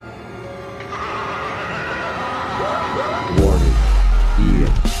Warning, Ian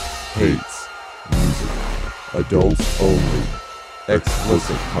hates music. Adults only.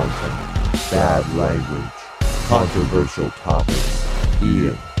 Explicit content. Bad language. Controversial topics.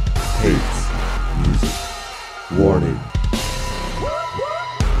 Ian hates music. Warning.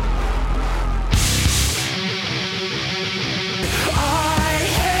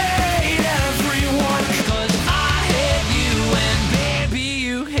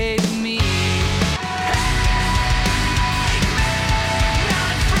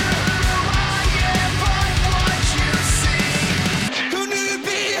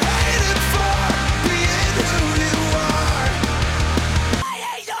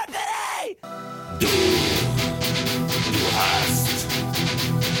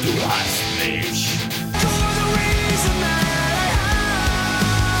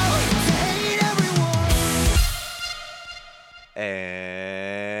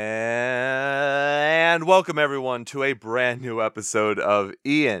 And welcome everyone to a brand new episode of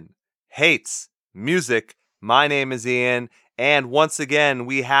Ian Hates Music. My name is Ian, and once again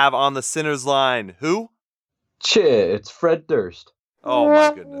we have on the Sinners line, who? It's Fred Durst. Oh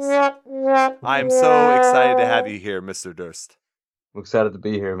my goodness. I am so excited to have you here, Mr. Durst. I'm excited to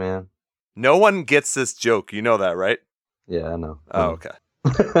be here, man. No one gets this joke, you know that, right? Yeah, I know. Oh, okay.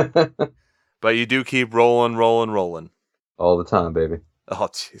 But you do keep rolling. All the time, baby. Oh,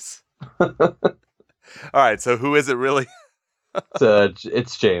 jeez. All right, so who is it really?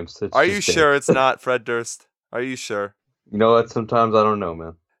 It's James. Are you sure it's not Fred Durst? Are you sure? You know what? Sometimes I don't know,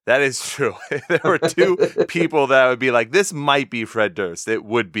 man. That is true. There were two people that would be like, this might be Fred Durst. It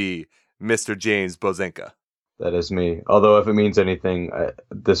would be Mr. James Bozenka. That is me. Although, if it means anything,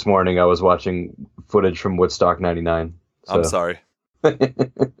 this morning I was watching footage from Woodstock 99. So. I'm sorry.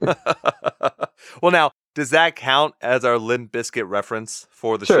 Well, now, does that count as our Limp Bizkit reference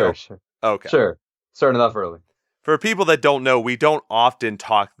for the show? Sure. Okay. Sure. Starting off early. For people that don't know, we don't often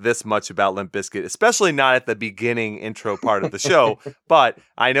talk this much about Limp Bizkit, especially not at the beginning intro part of the show, but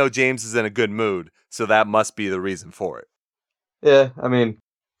I know James is in a good mood, so that must be the reason for it. Yeah, I mean,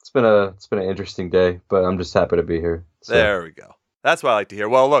 it's been an interesting day, but I'm just happy to be here. So. There we go. That's what I like to hear.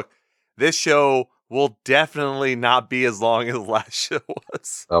 Well, look, this show will definitely not be as long as the last show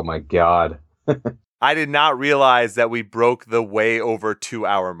was. Oh my God. I did not realize that we broke the way over 2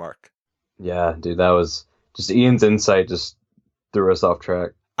 hour mark. Yeah, dude, that was just Ian's insight just threw us off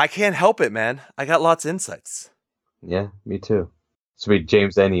track. I can't help it, man. I got lots of insights. Yeah, me too. Sweet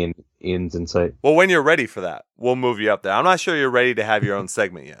James and Ian's insight. Well, when you're ready for that, we'll move you up there. I'm not sure you're ready to have your own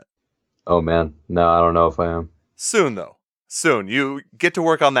segment yet. Oh, man. No, I don't know if I am. Soon, though. Soon. You get to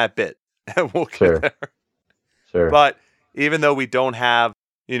work on that bit, and we'll get there. Sure. But even though we don't have,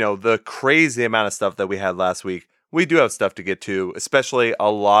 the crazy amount of stuff that we had last week, we do have stuff to get to, especially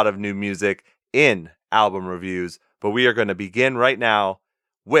a lot of new music in album reviews. But we are going to begin right now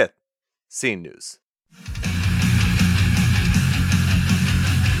with Scene News.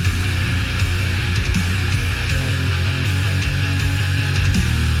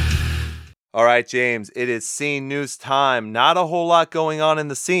 All right, James, it is Scene News time. Not a whole lot going on in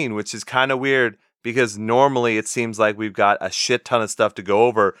the scene, which is kind of weird because normally it seems like we've got a shit ton of stuff to go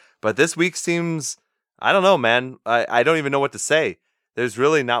over. But this week seems, I don't know, man. I don't even know what to say. There's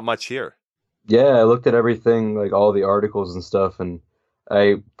really not much here. Yeah, I looked at everything, like all the articles and stuff, and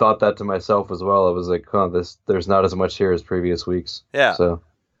I thought that to myself as well. I was like, there's not as much here as previous weeks. Yeah. So,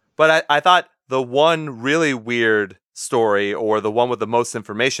 but I thought the one really weird story, or the one with the most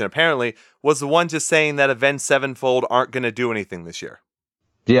information apparently, was the one just saying that Avenged Sevenfold aren't going to do anything this year.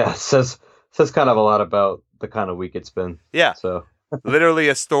 Yeah, says kind of a lot about the kind of week it's been. Yeah. So literally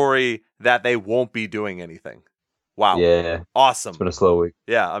a story that they won't be doing anything. Wow. Yeah. Awesome. It's been a slow week.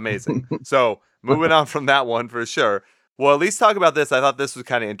 Yeah, amazing. So moving on from that one for sure. Well, at least talk about this. I thought this was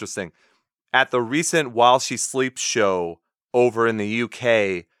kind of interesting. At the recent While She Sleeps show over in the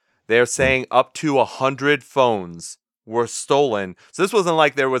UK, they're saying up to 100 phones were stolen. So this wasn't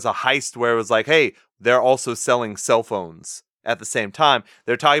like there was a heist where it was like, hey, they're also selling cell phones at the same time.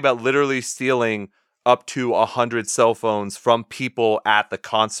 They're talking about literally stealing up to 100 cell phones from people at the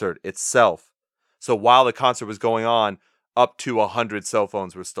concert itself. So while the concert was going on, up to 100 cell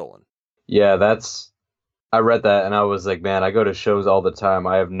phones were stolen. Yeah, I read that and I was like, man, I go to shows all the time.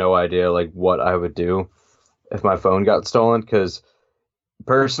 I have no idea like what I would do if my phone got stolen, because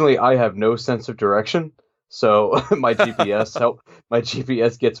personally, I have no sense of direction. So my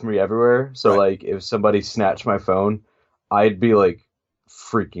GPS gets me everywhere. So like if somebody snatched my phone, I'd be like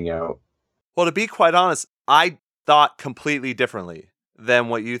freaking out. Well, to be quite honest, I thought completely differently than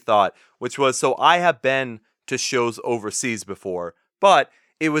what you thought, which was, so I have been to shows overseas before, but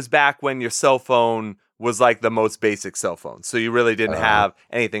it was back when your cell phone was like the most basic cell phone. So you really didn't have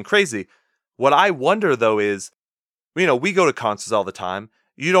anything crazy. What I wonder though is, we go to concerts all the time.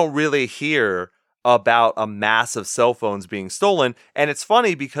 You don't really hear about a mass of cell phones being stolen. And it's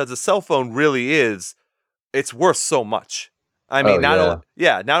funny because a cell phone really it's worth so much. I mean, not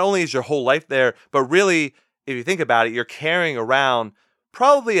only is your whole life there, but really, if you think about it, you're carrying around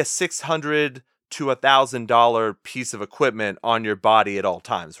probably a $600 to $1,000 piece of equipment on your body at all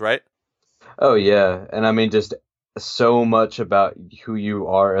times, right? Oh yeah, and I mean, just so much about who you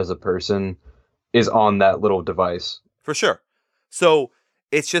are as a person is on that little device. For sure. So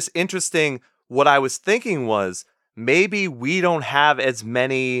it's just interesting. What I was thinking was maybe we don't have as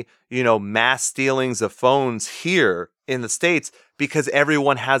many, mass stealings of phones here in the States because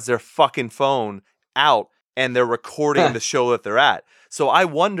everyone has their fucking phone out and they're recording the show that they're at. So I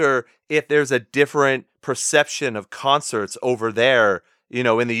wonder if there's a different perception of concerts over there,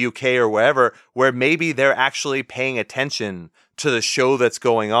 in the UK or wherever, where maybe they're actually paying attention to the show that's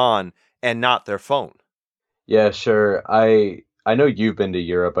going on and not their phone. Yeah, sure. I know you've been to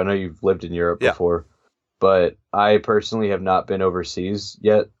Europe. I know you've lived in Europe before, but I personally have not been overseas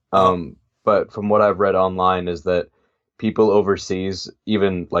yet. But from what I've read online is that people overseas,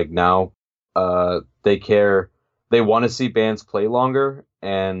 even like now, they want to see bands play longer,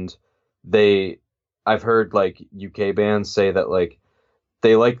 and I've heard like UK bands say that like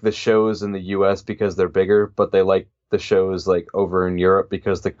they like the shows in the US because they're bigger, but they like the shows like over in Europe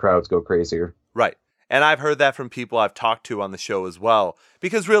because the crowds go crazier. Right. And I've heard that from people I've talked to on the show as well.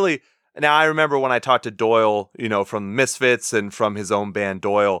 Because really, now I remember when I talked to Doyle, from Misfits and from his own band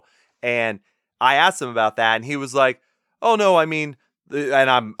Doyle, and I asked him about that, and he was like, "Oh no, I mean," and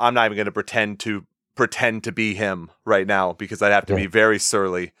I'm not even going to pretend to be him right now because I'd have to be very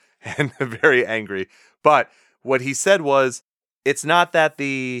surly and very angry. But what he said was, it's not that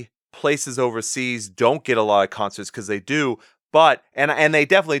the places overseas don't get a lot of concerts, because they do, but and they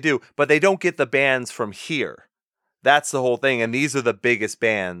definitely do, but they don't get the bands from here. That's the whole thing, and these are the biggest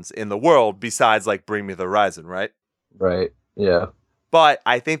bands in the world besides like Bring Me the Horizon, right? Right. Yeah. But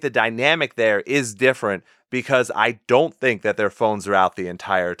I think the dynamic there is different because I don't think that their phones are out the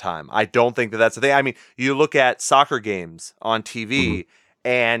entire time. I don't think that that's the thing. I mean, you look at soccer games on TV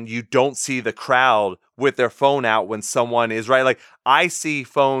and you don't see the crowd with their phone out when someone is right. Like, I see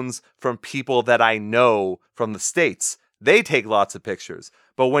phones from people that I know from the States. They take lots of pictures.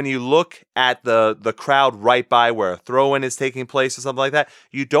 But when you look at the crowd right by where a throw-in is taking place or something like that,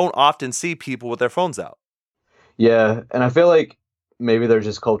 you don't often see people with their phones out. Yeah, and I feel like maybe there's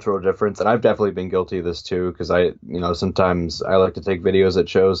just cultural difference, and I've definitely been guilty of this too, because sometimes I like to take videos at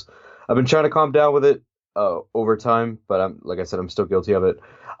shows. I've been trying to calm down with it over time, but like I said, I'm still guilty of it.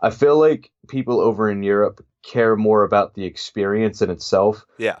 I feel like people over in Europe care more about the experience in itself.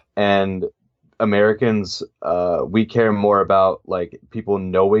 Yeah. And Americans, we care more about like people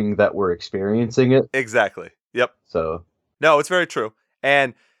knowing that we're experiencing it. Exactly. Yep. So no, it's very true.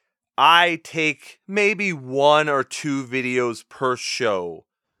 And I take maybe 1 or 2 videos per show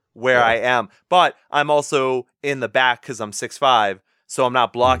where I am, but I'm also in the back because I'm 6'5", so I'm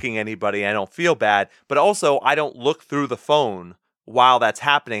not blocking anybody. I don't feel bad, but also I don't look through the phone while that's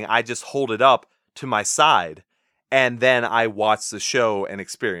happening. I just hold it up to my side, and then I watch the show and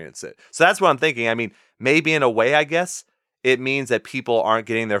experience it. So that's what I'm thinking. I mean, maybe in a way, I guess, it means that people aren't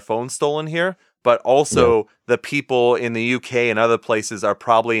getting their phones stolen here, but also the people in the UK and other places are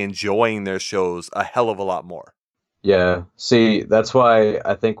probably enjoying their shows a hell of a lot more. Yeah. See, that's why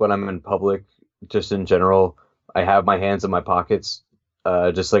I think when I'm in public, just in general, I have my hands in my pockets,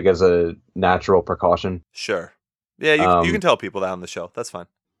 just like as a natural precaution. Sure. Yeah, you can tell people that on the show. That's fine.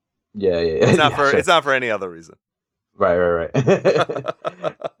 Yeah. It's not it's not for any other reason. Right.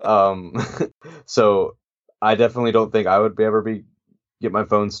 So I definitely don't think I would get my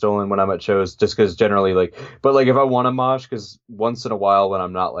phone stolen when I'm at shows, just because generally but if I want to mosh, because once in a while when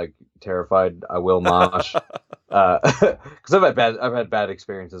I'm not like terrified, I will mosh. Because I've had bad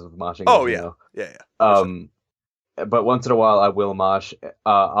experiences with moshing. Oh yeah. Sure. But once in a while I will mosh.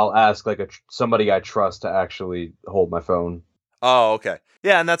 I'll ask somebody I trust to actually hold my phone. Oh, okay.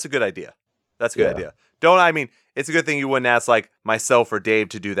 Yeah, and that's a good idea. That's a good idea. It's a good thing you wouldn't ask like myself or Dave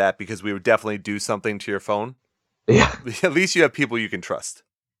to do that, because we would definitely do something to your phone. Yeah. At least you have people you can trust.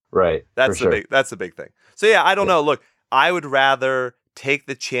 Right. That's the big thing. So yeah, I don't know. Look, I would rather take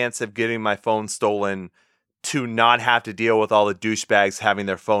the chance of getting my phone stolen to not have to deal with all the douchebags having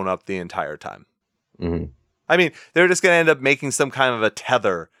their phone up the entire time. Mm-hmm. I mean, they're just going to end up making some kind of a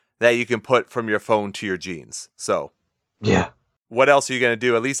tether that you can put from your phone to your jeans. So yeah. What else are you going to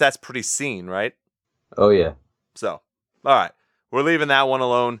do? At least that's pretty seen, right? Oh yeah. So, all right. We're leaving that one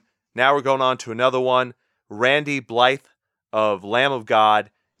alone. Now we're going on to another one. Randy Blythe of Lamb of God.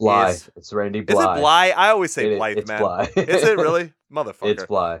 Bly. It's Randy Bly. Is it Bly? I always say Blythe, it's man. Bly. Is it really? Motherfucker. It's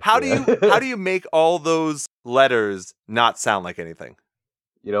Bly. How yeah. do you make all those letters not sound like anything?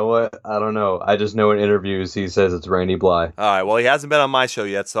 You know what? I don't know. I just know in interviews he says it's Randy Bly. All right. Well, he hasn't been on my show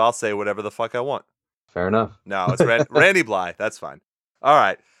yet, so I'll say whatever the fuck I want. Fair enough. No, it's Randy Bly. That's fine. All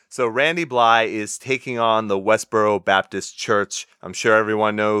right. So Randy Bly is taking on the Westboro Baptist Church. I'm sure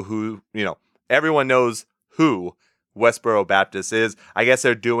everyone knows who Westboro Baptist is. I guess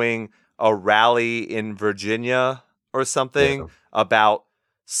they're doing a rally in Virginia or something about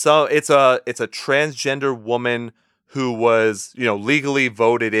it's a transgender woman who was, legally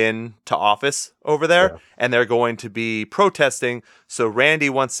voted in to office over there, and they're going to be protesting. So Randy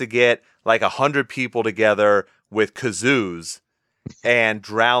wants to get like 100 people together with kazoos and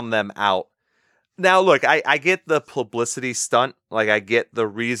drown them out. Now, look, I get the publicity stunt. Like, I get the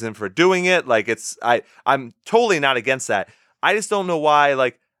reason for doing it. Like, I'm totally not against that. I just don't know why.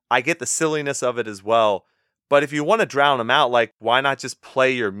 Like, I get the silliness of it as well. But if you want to drown them out, like, why not just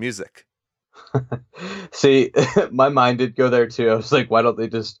play your music? See, my mind did go there too. I was like, why don't they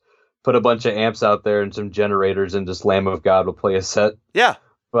just put a bunch of amps out there and some generators and just Lamb of God will play a set? Yeah.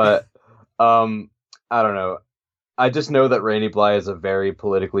 But I don't know. I just know that Randy Bly is a very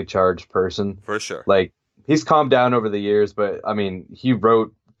politically charged person. For sure. Like, he's calmed down over the years, but I mean, he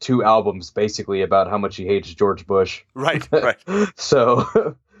wrote 2 albums basically about how much he hates George Bush. Right.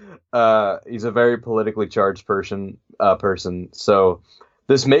 So he's a very politically charged person. So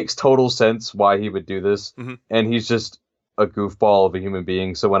this makes total sense why he would do this. Mm-hmm. And he's just a goofball of a human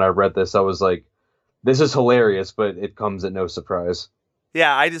being. So when I read this, I was like, this is hilarious, but it comes at no surprise.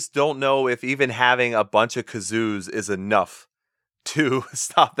 Yeah, I just don't know if even having a bunch of kazoos is enough to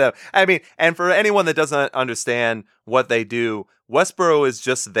stop them. I mean, and for anyone that doesn't understand what they do, Westboro is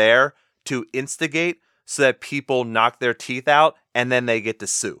just there to instigate so that people knock their teeth out and then they get to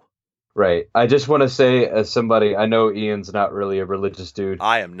sue. Right. I just want to say, as somebody, I know Ian's not really a religious dude.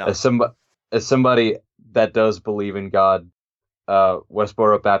 I am not. As somebody that does believe in God,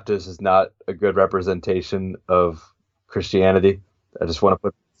 Westboro Baptist is not a good representation of Christianity. I just want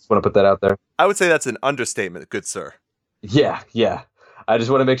to put that out there. I would say that's an understatement, good sir. Yeah. I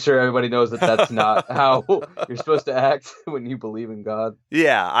just want to make sure everybody knows that that's not how you're supposed to act when you believe in God.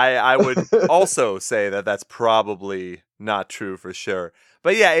 Yeah, I would also say that that's probably not true for sure.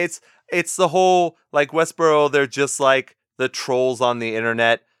 But yeah, it's the whole, like, Westboro, they're just like the trolls on the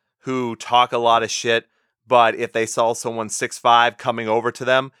internet who talk a lot of shit, but if they saw someone 6'5" coming over to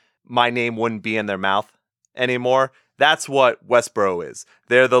them, my name wouldn't be in their mouth anymore. That's what Westboro is.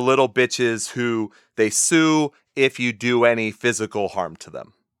 They're the little bitches who they sue if you do any physical harm to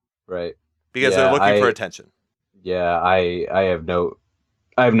them. Right. Because they're looking for attention. Yeah, I have no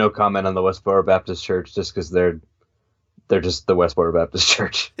comment on the Westboro Baptist Church just because they're just the Westboro Baptist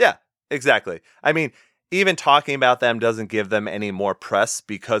Church. Yeah, exactly. I mean, even talking about them doesn't give them any more press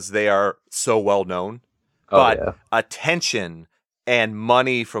because they are so well known. But attention and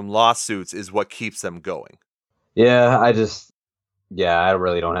money from lawsuits is what keeps them going. Yeah, I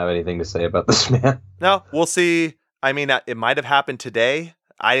really don't have anything to say about this, man. No, we'll see. I mean, it might have happened today.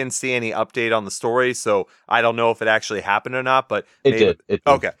 I didn't see any update on the story, so I don't know if it actually happened or not, but it did.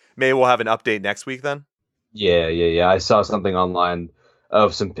 Okay. Maybe we'll have an update next week then? Yeah. I saw something online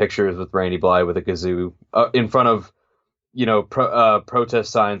of some pictures with Randy Bly with a kazoo in front of,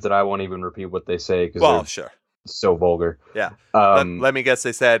 protest signs that I won't even repeat what they say because they're sure. So vulgar. Yeah. Let me guess,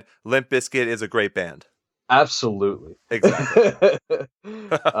 they said Limp Bizkit is a great band. Absolutely. Exactly.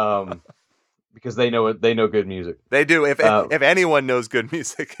 Because they know good music. They do. If anyone knows good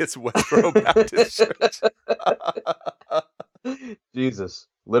music, it's Westboro Baptist Church. Jesus,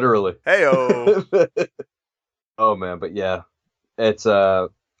 literally. Hey-o. Oh man, but yeah, it's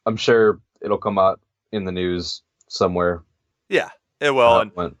I'm sure it'll come out in the news somewhere. Yeah, it will.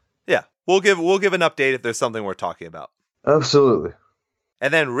 Yeah, we'll give an update if there's something we're talking about. Absolutely.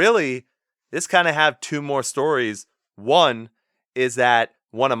 And then really, this kind of have 2 more stories. One is that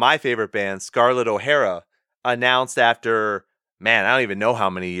one of my favorite bands, Scarlett O'Hara, announced after, man, I don't even know how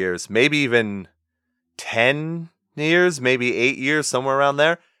many years, maybe even 10 years, maybe 8 years, somewhere around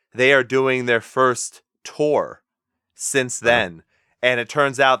there. They are doing their first tour since then. And it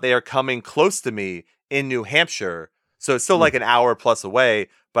turns out they are coming close to me in New Hampshire. So it's still like an hour plus away,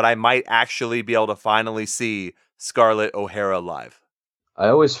 but I might actually be able to finally see Scarlett O'Hara live. I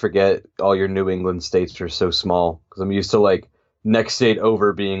always forget all your New England states are so small because I'm used to like next state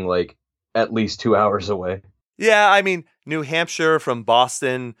over being like at least 2 hours away. Yeah, I mean, New Hampshire from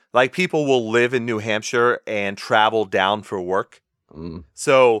Boston, like people will live in New Hampshire and travel down for work.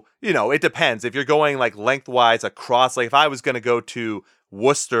 So, it depends. If you're going like lengthwise across, like if I was going to go to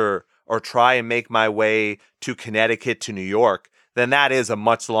Worcester or try and make my way to Connecticut to New York, then that is a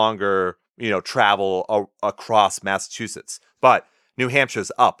much longer, travel across Massachusetts. But New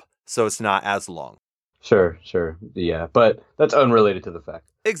Hampshire's up, so it's not as long. Sure. Yeah, but that's unrelated to the fact.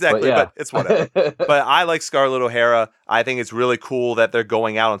 Exactly, but it's whatever. But I like Scarlett O'Hara. I think it's really cool that they're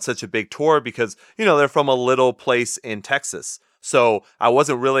going out on such a big tour because, they're from a little place in Texas. So I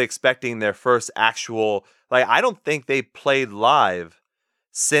wasn't really expecting their first actual, I don't think they played live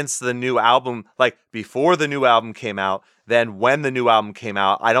since the new album, before the new album came out. Then when the new album came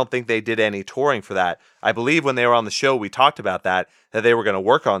out, I don't think they did any touring for that. I believe when they were on the show, we talked about that they were going to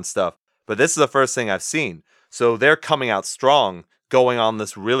work on stuff. But this is the first thing I've seen. So they're coming out strong, going on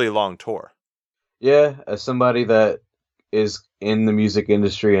this really long tour. Yeah, as somebody that is in the music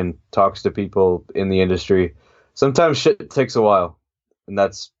industry and talks to people in the industry, sometimes shit takes a while. And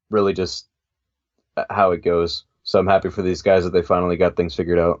that's really just how it goes. So I'm happy for these guys that they finally got things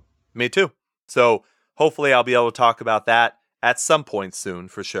figured out. Me too. So hopefully I'll be able to talk about that at some point soon,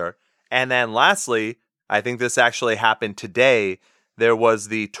 for sure. And then lastly, I think this actually happened today. There was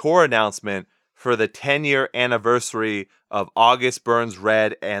the tour announcement for the 10-year anniversary of August Burns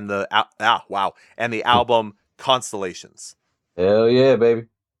Red and the album Constellations. Hell yeah, baby.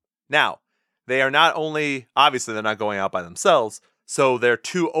 Now, they are not only, obviously they're not going out by themselves, so their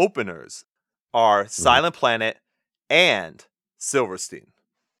two openers are Silent Planet and Silverstein.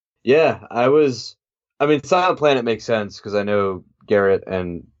 Yeah, Silent Planet makes sense because I know Garrett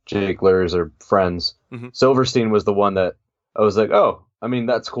and Jake Lurs are friends. Mm-hmm. Silverstein was the one that I was like, oh,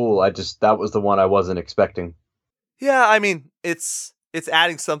 that's cool. That was the one I wasn't expecting. Yeah, it's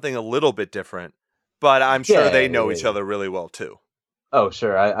adding something a little bit different, but I'm sure they know each other really well too. Oh,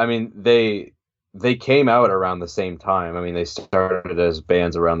 sure. They came out around the same time. They started as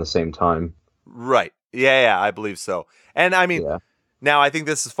bands around the same time. Right. Yeah, I believe so. And now I think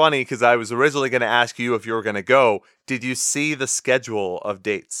this is funny because I was originally going to ask you if you were going to go. Did you see the schedule of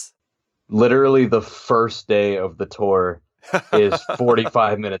dates? Literally the first day of the tour is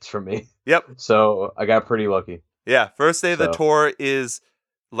 45 minutes from me. Yep. So I got pretty lucky. Yeah. First day of the tour is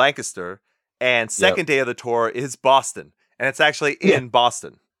Lancaster, and second day of the tour is Boston. And it's actually in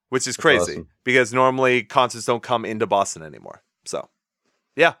Boston, which is crazy because normally concerts don't come into Boston anymore. So,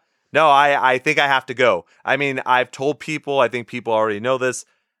 yeah. No, I think I have to go. I've told people, I think people already know this.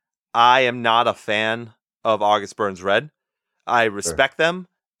 I am not a fan of August Burns Red. I respect them.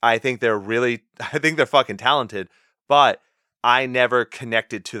 I think they're fucking talented, but I never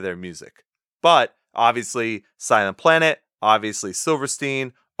connected to their music. But obviously Silent Planet, obviously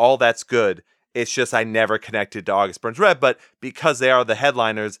Silverstein, all that's good. It's just I never connected to August Burns Red, but because they are the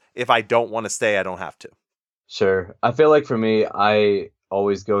headliners, if I don't want to stay, I don't have to. Sure. I feel like for me, I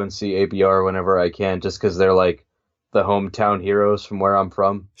always go and see ABR whenever I can, just because they're like the hometown heroes from where I'm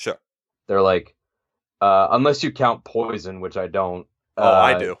from. Sure. They're like, unless you count Poison, which I don't.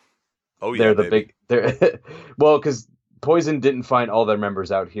 I do. Oh yeah, they're the big. They're well, because Poison didn't find all their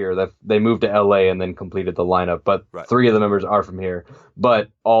members out here. They moved to LA and then completed the lineup. But 3 of the members are from here. But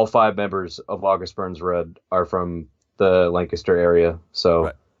all 5 members of August Burns Red are from the Lancaster area.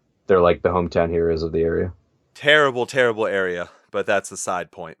 So they're like the hometown heroes of the area. Terrible, terrible area. But that's a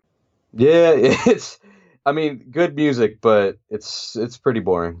side point. Yeah, it's. Good music, but it's pretty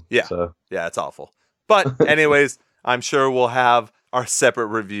boring. Yeah, so. Yeah, it's awful. But anyways, I'm sure we'll have our separate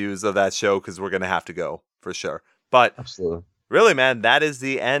reviews of that show because we're gonna have to go for sure. But absolutely, really, man, that is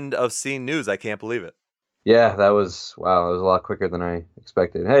the end of Scene News. I can't believe it. Yeah, that was a lot quicker than I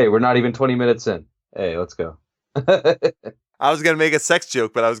expected. Hey, we're not even 20 minutes in. Hey, let's go. I was gonna make a sex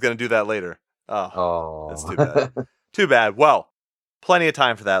joke, but I was gonna do that later. Oh, that's too bad. Too bad. Well. Plenty of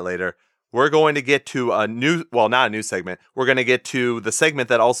time for that later. We're going to get to not a new segment. We're going to get to the segment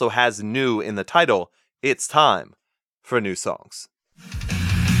that also has new in the title. It's time for new songs.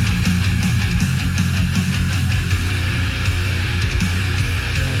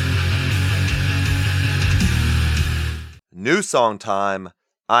 New song time.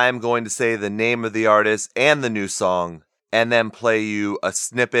 I am going to say the name of the artist and the new song, and then play you a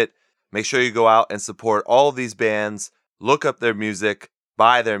snippet. Make sure you go out and support all of these bands. Look up their music,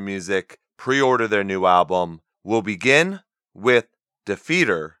 buy their music, pre-order their new album. We'll begin with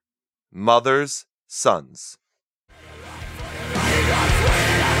Defeater, Mother's Sons.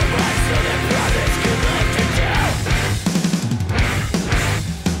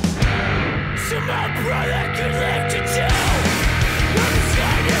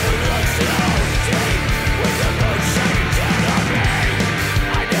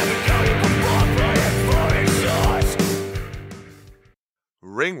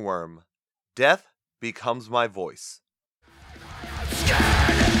 Ringworm, Death Becomes My Voice.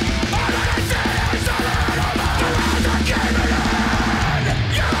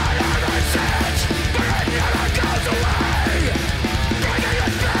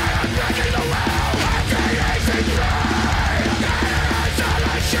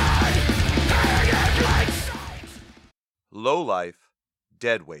 Lowlife,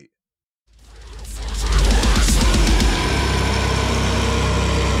 Deadweight.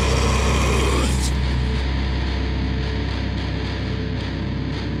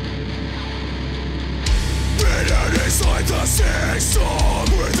 It's like the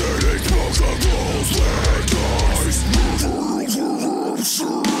system within its protocols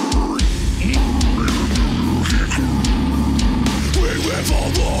we live our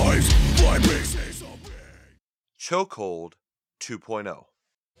lives by pieces of me. Chokehold 2.0.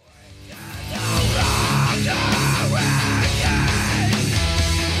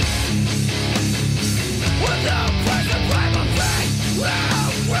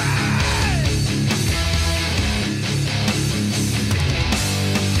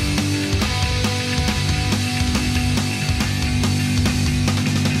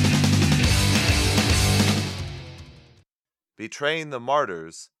 Betraying the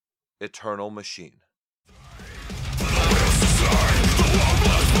Martyrs, Eternal Machine.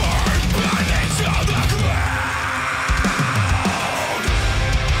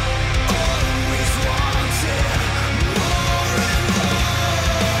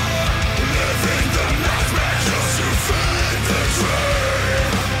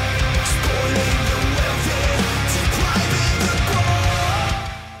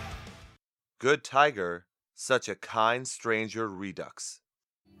 Good Tiger, Such a Kind Stranger Redux.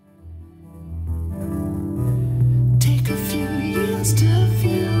 Take a few years to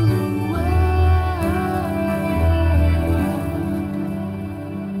feel the world.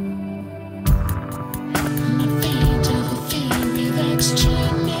 Not fade to the theory that's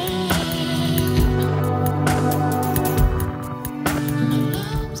changing. My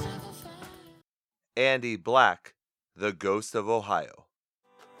lungs have a fire. Andy Black, The Ghost of Ohio.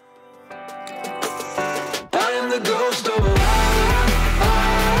 I am the ghost of Ohio.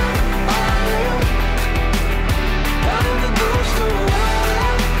 I am the ghost of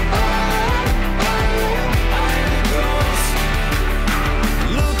Ohio. I am the ghost.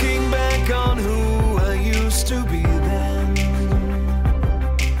 Looking back on who I used to be then.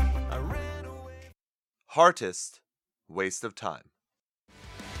 I ran away. Heartist, Waste of Time.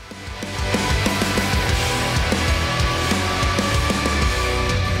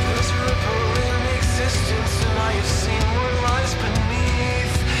 There's a ripple in existence, and I have seen what lies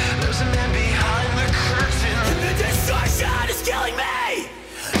beneath. There's a man behind the curtain, and the distortion is killing me.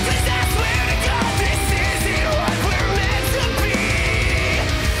 'Cause I swear to God, this isn't what we're meant to be.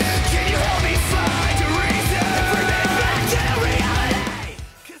 Can you help me find a reason to bring me back to reality?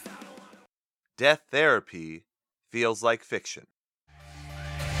 'Cause I don't wanna. Death Therapy, Feels Like Fiction.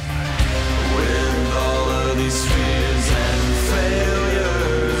 With all of these fears and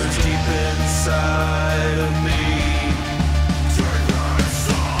failures deep inside of me, take that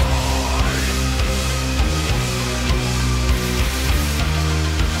side.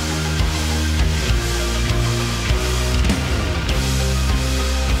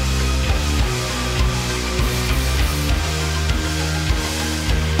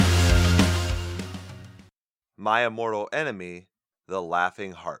 My Immortal Enemy, The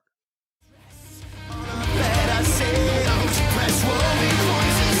Laughing Heart. That I say, those press will be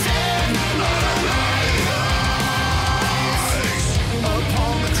poisons and eyes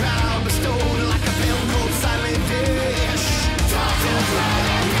upon the crowd bestowed like a pale gold silent dish. Talking about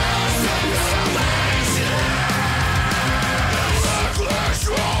backlash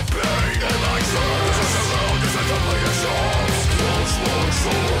of pain and like swords as a road is a complete assault. Close one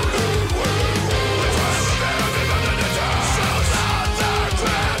sword and will roll the time of everyone in the town. Sounds out there,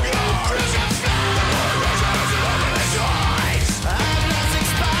 grab your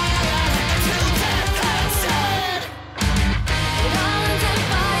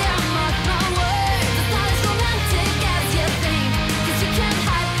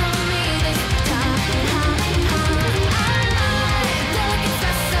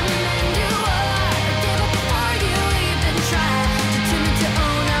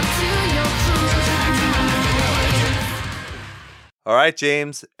All right,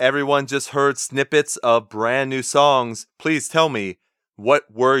 James, everyone just heard snippets of brand new songs. Please tell me,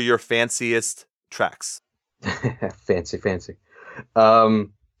 what were your fanciest tracks? Fancy.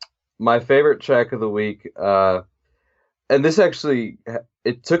 My favorite track of the week, and this actually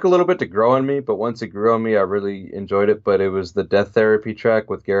it took a little bit to grow on me, but once it grew on me, I really enjoyed it. But it was the Death Therapy track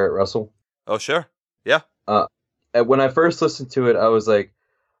with Garrett Russell. Oh, sure. Yeah. And when I first listened to it, I was like,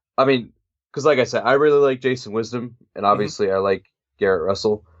 I mean, because like I said, I really like Jason Wisdom, and obviously I like Garrett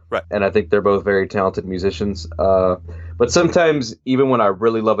Russell. Right. And I think they're both very talented musicians. But sometimes, even when I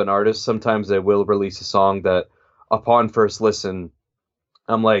really love an artist, sometimes they will release a song that, upon first listen,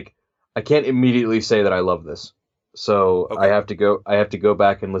 I'm like, I can't immediately say that I love this. So Okay. I have to go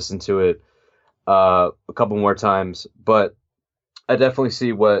back and listen to it a couple more times. But I definitely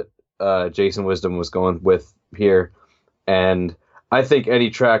see what Jason Wisdom was going with here, and I think any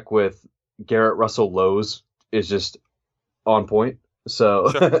track with Garrett Russell lows is just on point. So,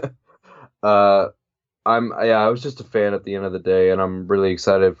 Sure. I was just a fan at the end of the day, and I'm really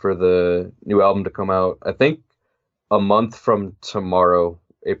excited for the new album to come out. I think a month from tomorrow,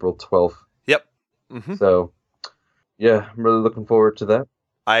 April 12th. Yep. Hmm. So, yeah, I'm really looking forward to that.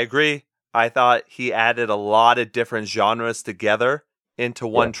 I agree. I thought he added a lot of different genres together into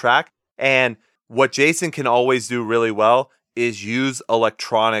one Yeah. track. And what Jason can always do really well is use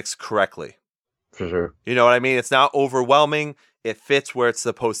electronics correctly. For sure. You know what I mean? It's not overwhelming. It fits where it's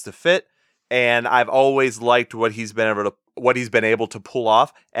supposed to fit. And I've always liked what he's been able to pull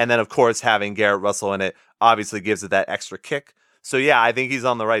off. And then of course having Garrett Russell in it obviously gives it that extra kick. So yeah, I think he's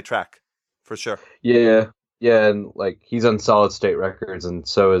on the right track for sure. Yeah. Yeah, and like he's on Solid State Records, and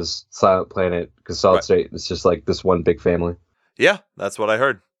so is Silent Planet, because Solid Right. State is just like this one big family. Yeah, that's what I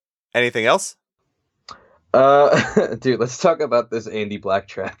heard. Anything else? Dude, let's talk about this Andy Black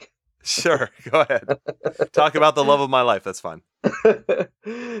track. Sure. Go ahead. Talk about the love of my life. That's fine.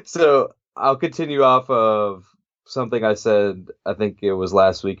 So I'll continue off of something I said, I think it was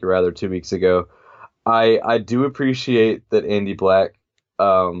last week or rather 2 weeks ago. I do appreciate that Andy Black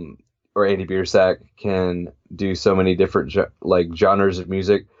or Andy Biersack can do so many different like genres of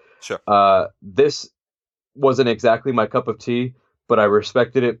music. Sure. This wasn't exactly my cup of tea, but I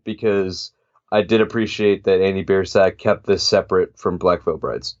respected it because I did appreciate that Andy Biersack kept this separate from Black Veil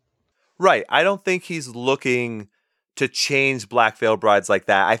Brides. Right. I don't think he's looking to change Black Veil Brides like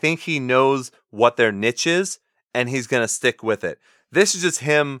that. I think he knows what their niche is and he's going to stick with it. This is just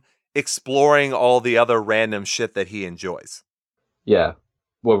him exploring all the other random shit that he enjoys. Yeah.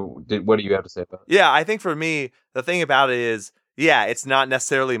 What do you have to say about it? Yeah, I think for me, the thing about it is, yeah, it's not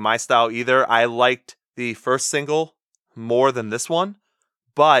necessarily my style either. I liked the first single more than this one,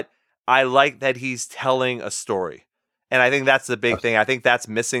 but I like that he's telling a story. And I think that's the big thing. I think that's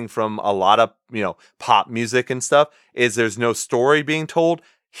missing from a lot of, pop music and stuff, is there's no story being told.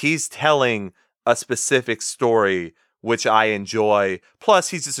 He's telling a specific story, which I enjoy. Plus,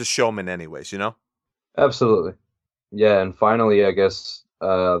 he's just a showman anyways, Absolutely. Yeah, and finally, I guess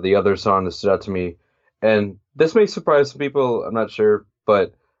the other song that stood out to me, and this may surprise some people, I'm not sure,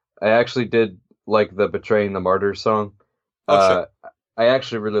 but I actually did like the Betraying the Martyrs song. Oh, sure. I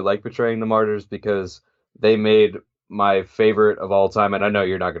actually really like Betraying the Martyrs because they made my favorite of all time, and I know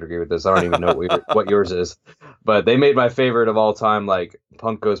you're not going to agree with this. I don't even know what yours is, but they made my favorite of all time, like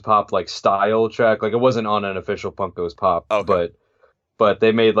Punk Goes Pop, like style track. Like it wasn't on an official Punk Goes Pop, Okay. but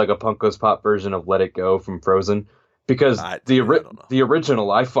they made like a Punk Goes Pop version of Let It Go from Frozen, because I don't know. the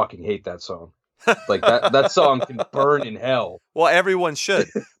original, I fucking hate that song. Like that song can burn in hell. Well, everyone should,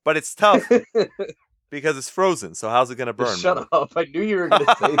 but it's tough because it's Frozen. So how's it going to burn? Shut man? up! I knew you were going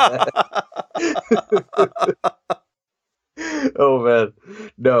to say that. Oh man,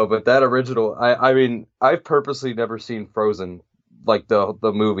 no, but that original, I mean, I've purposely never seen Frozen, like the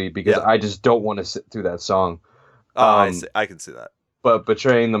movie, because Yeah. I just don't want to sit through that song. I can see that. But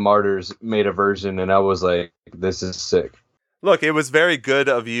Betraying the Martyrs made a version, and I was like, this is sick. Look, it was very good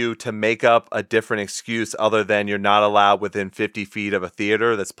of you to make up a different excuse other than you're not allowed within 50 feet of a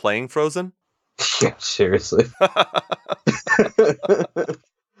theater that's playing Frozen. Yeah, seriously.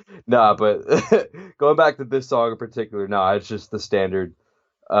 Nah, but going back to this song in particular, it's just the standard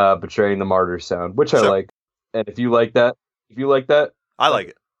Betraying the Martyrs sound, which I Sure. like. And if you like that, I like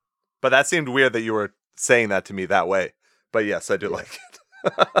it. But that seemed weird that you were saying that to me that way. But yes, I do like it.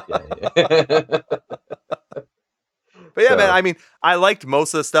 yeah. But yeah, So- man, I mean, I liked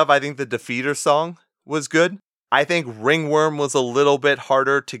most of the stuff. I think the Defeater song was good. I think Ringworm was a little bit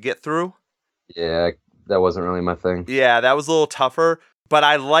harder to get through. Yeah, that wasn't really my thing. Yeah, that was a little tougher. But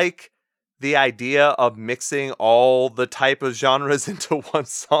I like the idea of mixing all the type of genres into one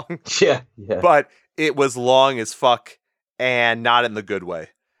song. Yeah. But it was long as fuck and not in the good way.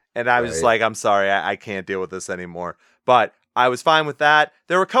 And I was just Right. like, I'm sorry, I can't deal with this anymore. But I was fine with that.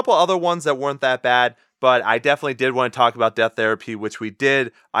 There were a couple other ones that weren't that bad, but I definitely did want to talk about Death Therapy, which we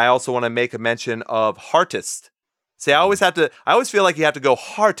did. I also want to make a mention of Heartist. See, I always feel like you have to go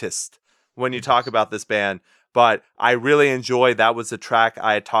hardest when you talk about this band, but I really enjoy that was the track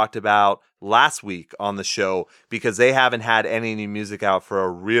I had talked about last week on the show because they haven't had any new music out for a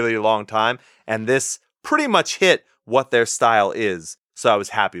really long time, and this pretty much hit what their style is, so I was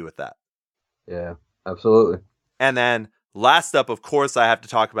happy with that. Yeah, absolutely. And then last up, of course, I have to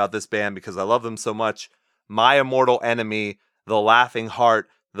talk about this band because I love them so much. My Immortal Enemy, The Laughing Heart,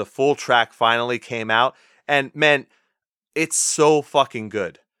 the full track finally came out, and man, it's so fucking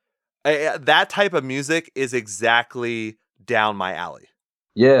good. That type of music is exactly down my alley.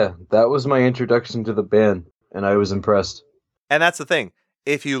 Yeah, that was my introduction to the band, and I was impressed. And that's the thing.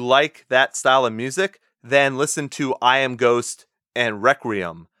 If you like that style of music, then listen to I Am Ghost and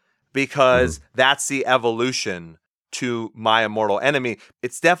Requiem, because that's the evolution to My Immortal Enemy.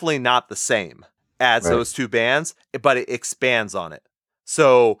 It's definitely not the same as those two bands, but it expands on it.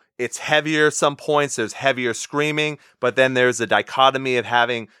 So it's heavier some points, there's heavier screaming, but then there's a dichotomy of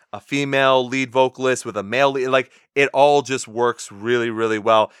having a female lead vocalist with a male lead. Like, it all just works really, really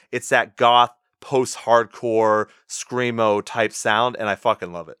well. It's that goth, post-hardcore, screamo type sound, and I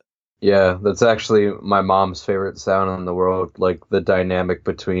fucking love it. Yeah, that's actually my mom's favorite sound in the world, like the dynamic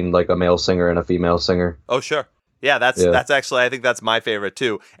between like a male singer and a female singer. Oh, sure. Yeah, that's actually, I think that's my favorite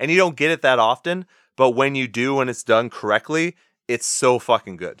too. And you don't get it that often, but when you do and it's done correctly, it's so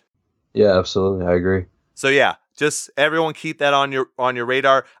fucking good. Yeah, absolutely. I agree. So yeah, just everyone keep that on your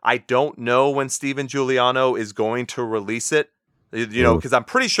radar. I don't know when Steven Giuliano is going to release it, you know, because I'm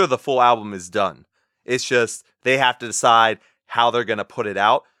pretty sure the full album is done. It's just they have to decide how they're going to put it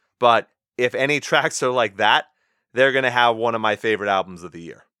out. But if any tracks are like that, they're going to have one of my favorite albums of the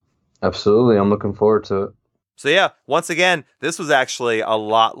year. Absolutely. I'm looking forward to it. So yeah, once again, this was actually a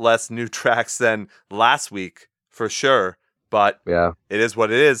lot less new tracks than last week, for sure. But yeah, it is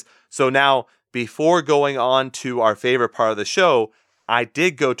what it is. So now, before going on to our favorite part of the show, I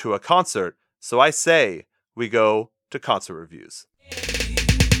did go to a concert. So I say we go to concert reviews.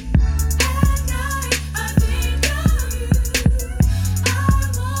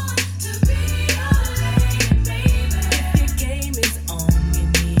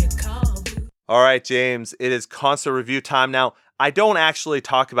 All right, James, it is concert review time now. I don't actually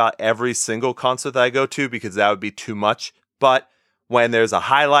talk about every single concert that I go to because that would be too much. But when there's a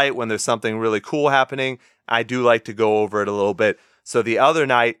highlight, when there's something really cool happening, I do like to go over it a little bit. So the other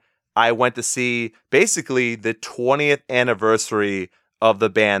night, I went to see basically the 20th anniversary of the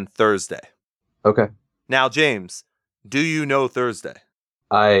band Thursday. Okay. Now, James, do you know Thursday?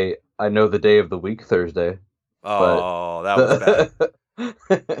 I know the day of the week, Thursday. Oh, that was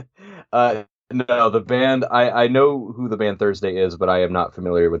bad. No, the band, I know who the band Thursday is, but I am not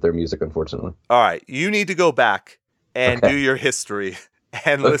familiar with their music, unfortunately. All right, you need to go back and do your history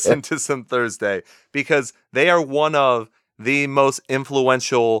and listen to some Thursday, because they are one of the most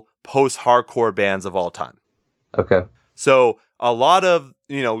influential post-hardcore bands of all time. Okay. So a lot of,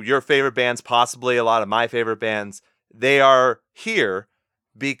 your favorite bands, possibly a lot of my favorite bands, they are here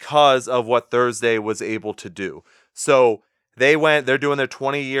because of what Thursday was able to do. So they're doing their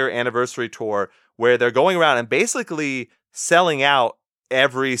 20-year anniversary tour where they're going around and basically selling out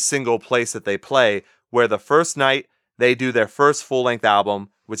every single place that they play, where the first night they do their first full-length album,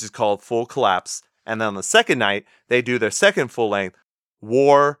 which is called Full Collapse. And then on the second night, they do their second full-length,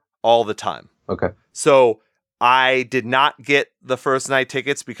 War All the Time. Okay. So I did not get the first night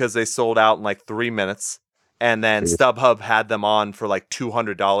tickets because they sold out in like 3 minutes. And then StubHub had them on for like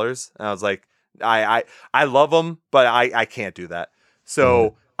 $200. And I was like, I love them, but I can't do that.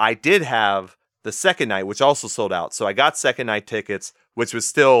 So I did have the second night, which also sold out. So I got second night tickets, which was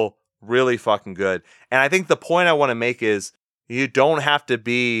still really fucking good. And I think the point I want to make is you don't have to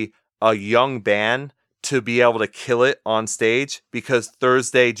be a young band to be able to kill it on stage, because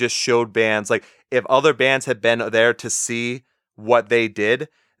Thursday just showed bands, like, if other bands had been there to see what they did,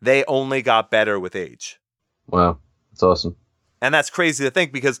 they only got better with age. Wow. That's awesome. And that's crazy to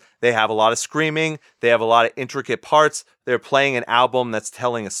think, because they have a lot of screaming, they have a lot of intricate parts, they're playing an album that's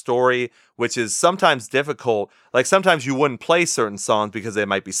telling a story, which is sometimes difficult. Like, sometimes you wouldn't play certain songs because they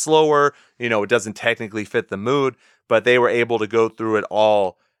might be slower, it doesn't technically fit the mood, but they were able to go through it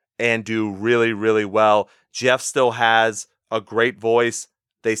all and do really, really well. Jeff still has a great voice,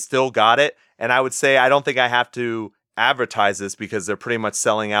 they still got it, and I would say, I don't think I have to advertise this because they're pretty much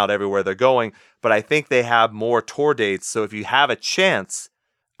selling out everywhere they're going, but I think they have more tour dates. So if you have a chance,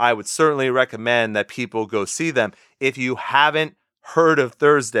 I would certainly recommend that people go see them. If you haven't heard of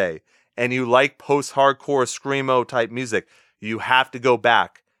Thursday and you like post-hardcore screamo type music, you have to go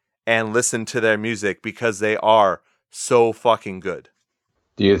back and listen to their music because they are so fucking good.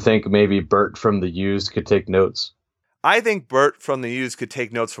 Do you think maybe Bert from The Used could take notes? I think Bert from the Used could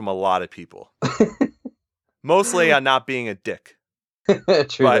take notes from a lot of people. Mostly on not being a dick. True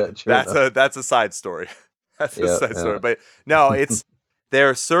But that. that's a side story. That's a Yeah, side yeah. story. But no, there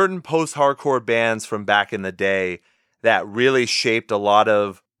are certain post-hardcore bands from back in the day that really shaped a lot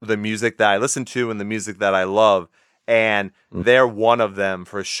of the music that I listen to and the music that I love. And they're one of them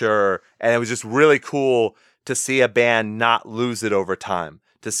for sure. And it was just really cool to see a band not lose it over time.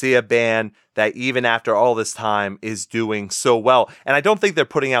 To see a band that even after all this time is doing so well. And I don't think they're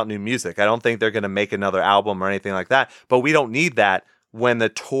putting out new music. I don't think they're going to make another album or anything like that. But we don't need that when the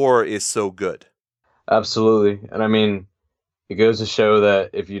tour is so good. Absolutely. And I mean, it goes to show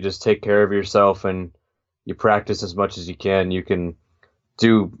that if you just take care of yourself and you practice as much as you can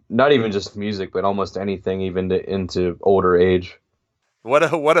do not even just music, but almost anything, even into older age. What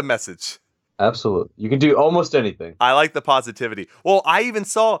a message. Absolutely. You can do almost anything. I like the positivity. Well, I even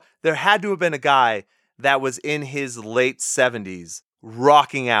saw there had to have been a guy that was in his late 70s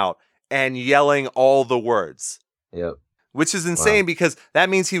rocking out and yelling all the words. Yep. Which is insane because that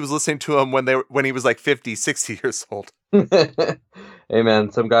means he was listening to him when he was like 50, 60 years old. Hey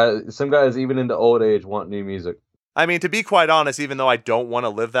man, some guys even into old age want new music. I mean, to be quite honest, even though I don't want to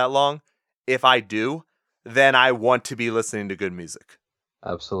live that long, if I do, then I want to be listening to good music.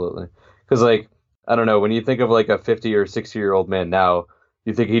 Absolutely. Because, like, I don't know, when you think of like a 50 or 60-year-old man now,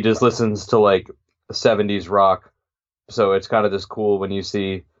 you think he just listens to like 70s rock. So it's kind of just cool when you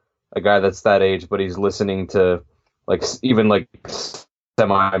see a guy that's that age, but he's listening to like even like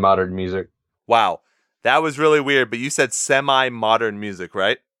semi-modern music. Wow. That was really weird, but you said semi-modern music,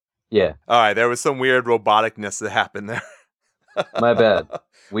 right? Yeah, All right, there was some weird roboticness that happened there. my bad.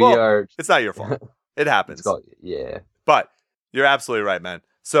 Well, it's not your fault. It happens. Yeah. But you're absolutely right, man.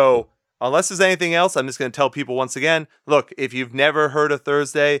 So unless there's anything else, I'm just going to tell people once again, look, if you've never heard of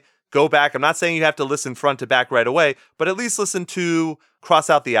Thursday, go back. I'm not saying you have to listen front to back right away, but at least listen to Cross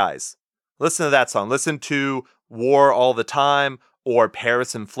Out the Eyes. Listen to that song. Listen to War All the Time or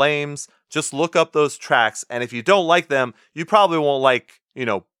Paris in Flames. Just look up those tracks. And if you don't like them, you probably won't like,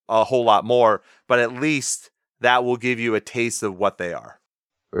 a whole lot more, but at least that will give you a taste of what they are.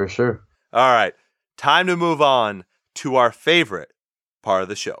 For sure. All right, time to move on to our favorite part of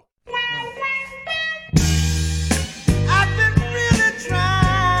the show. I've been really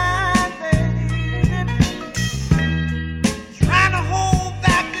trying, trying to hold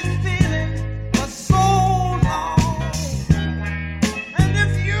back this feeling for so long. And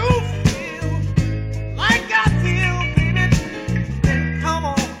if you feel like I feel, baby, then come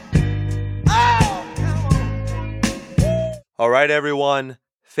on. Oh, come on. All right, everyone,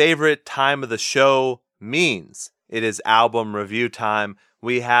 favorite time of the show means it is album review time.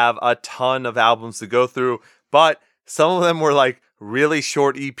 We have a ton of albums to go through, but some of them were like really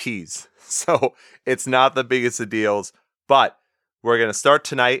short EPs. So it's not the biggest of deals, but we're going to start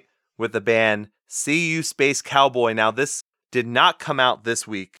tonight with the band See You Space Cowboy. Now, this did not come out this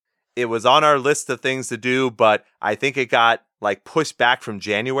week. It was on our list of things to do, but I think it got like pushed back from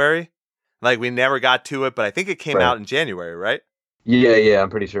January. Like we never got to it, but I think it came out in January, right? Yeah,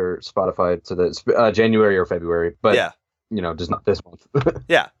 I'm pretty sure Spotify to the January or February, but Yeah. Just not this month.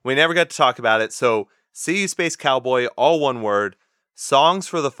 Yeah, we never got to talk about it. So, See You Space Cowboy, all one word, Songs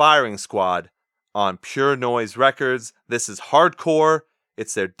for the Firing Squad on Pure Noise Records. This is hardcore.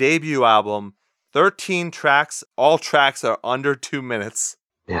 It's their debut album. 13 tracks. All tracks are under 2 minutes.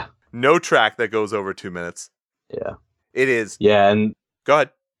 Yeah. No track that goes over 2 minutes. Yeah. It is. Yeah, and Go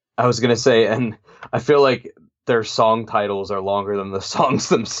ahead. I was gonna say, and I feel like their song titles are longer than the songs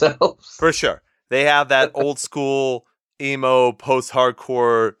themselves. For sure. They have that old school emo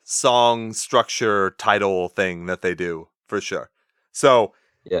post-hardcore song structure title thing that they do, for sure. So,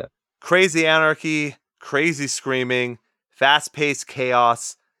 Yeah. crazy anarchy, crazy screaming, fast-paced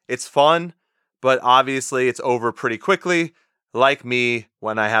chaos. It's fun, but obviously it's over pretty quickly, like me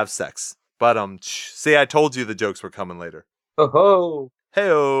when I have sex. But see, I told you the jokes were coming later. Oh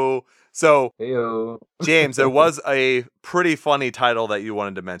Heyo. So, heyo. James, there was a pretty funny title that you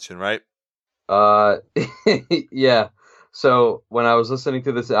wanted to mention, right? Yeah. So when I was listening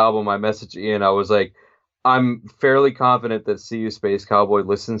to this album, I messaged Ian. I was like, I'm fairly confident that See You Space Cowboy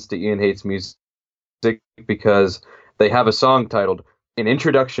listens to Ian Hates Music because they have a song titled An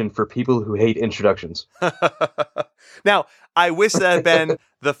Introduction for People Who Hate Introductions. Now, I wish that had been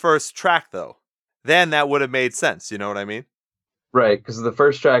the first track, though. Then that would have made sense. You know what I mean? Right, because the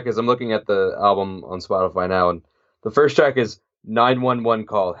first track is, I'm looking at the album on Spotify now, and the first track is 911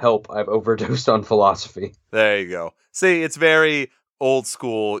 Call, Help, I've Overdosed on Philosophy. There you go. See, it's very old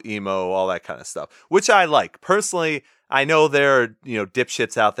school, emo, all that kind of stuff, which I like. Personally, I know there are,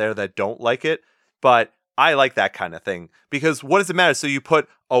 dipshits out there that don't like it, but I like that kind of thing because what does it matter? So you put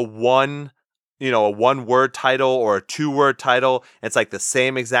a one word title or a 2-word title. It's like the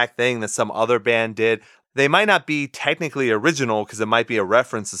same exact thing that some other band did. They might not be technically original because it might be a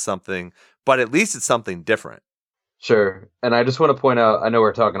reference to something, but at least it's something different. Sure. And I just want to point out, I know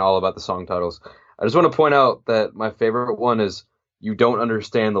we're talking all about the song titles. I just want to point out that my favorite one is You Don't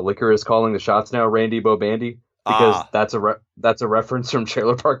Understand the Liquor is Calling the Shots Now, Randy Bobandy, because that's a reference from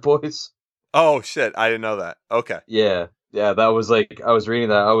Trailer Park Boys. Oh, shit. I didn't know that. Okay. Yeah. Yeah, that was like, I was reading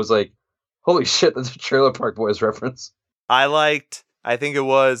that. I was like, holy shit, that's a Trailer Park Boys reference. I think it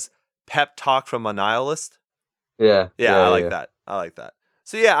was Pep Talk from a Nihilist. Yeah. I like that. I like that.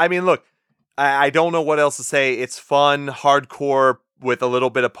 So yeah, I mean, look, I don't know what else to say. It's fun, hardcore with a little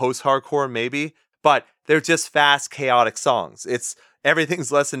bit of post-hardcore maybe, but they're just fast, chaotic songs.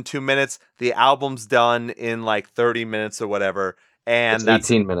 Everything's less than 2 minutes. The album's done in like 30 minutes or whatever. And it's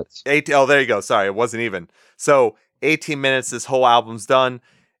that's 18 minutes. Oh, there you go. Sorry, it wasn't even. So 18 minutes, this whole album's done.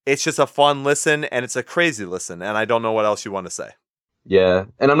 It's just a fun listen, and it's a crazy listen, and I don't know what else you want to say. Yeah,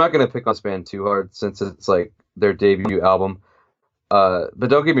 and I'm not going to pick on this band too hard since it's like their debut album. But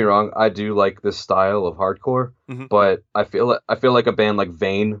don't get me wrong, I do like this style of hardcore, but I feel like a band like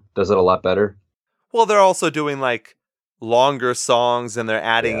Vane does it a lot better. Well, they're also doing like longer songs, and they're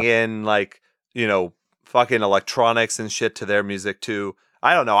adding in like, fucking electronics and shit to their music too.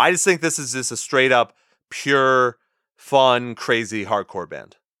 I don't know. I just think this is just a straight up pure, fun, crazy hardcore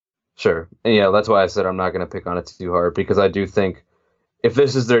band. Sure. And yeah, that's why I said I'm not going to pick on it too hard, because I do think if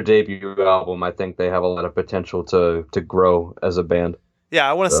this is their debut album, I think they have a lot of potential to grow as a band. Yeah,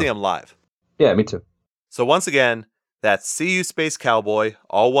 I want to see them live. Yeah, me too. So once again, that's See You Space Cowboy,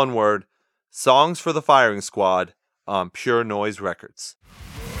 all one word, Songs for the Firing Squad on Pure Noise Records.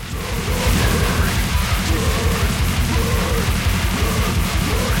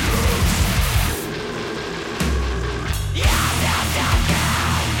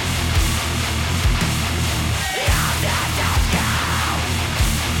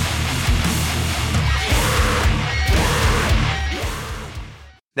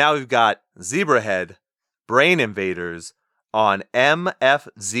 Now we've got Zebrahead, Brain Invaders on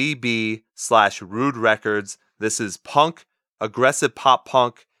MFZB/Rude Records. This is punk, aggressive pop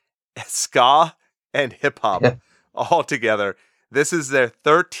punk, ska, and hip hop all together. This is their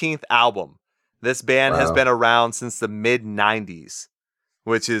 13th album. This band has been around since the mid-90s,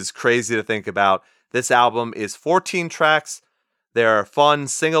 which is crazy to think about. This album is 14 tracks. There are fun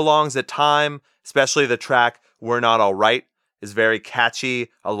sing-alongs at time, especially the track We're Not All Right is very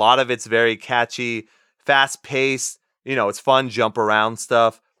catchy. A lot of it's very catchy, fast-paced. It's fun, jump around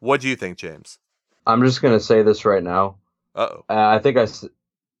stuff. What do you think, James? I'm just going to say this right now. Uh-oh. I think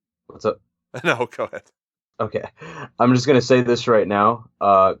what's up? No, go ahead. Okay. I'm just going to say this right now,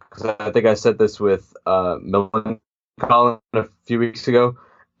 because I think I said this with Millen Collin a few weeks ago.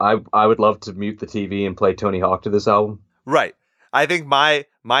 I would love to mute the TV and play Tony Hawk to this album. Right. I think my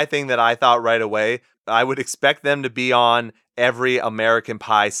thing that I thought right away, I would expect them to be on every American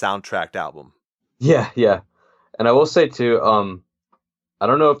Pie soundtrack album. Yeah. And I will say too, I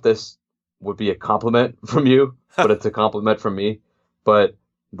don't know if this would be a compliment from you, but it's a compliment from me. But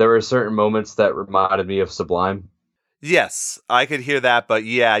there were certain moments that reminded me of Sublime. Yes, I could hear that, but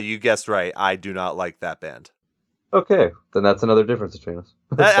yeah, you guessed right. I do not like that band. Okay, then that's another difference between us.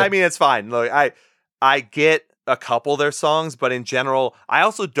 I mean, it's fine. Look, I get a couple of their songs, but in general, I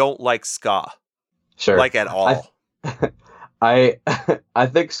also don't like ska. Sure. Like at all. I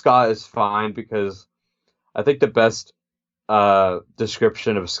think ska is fine because I think the best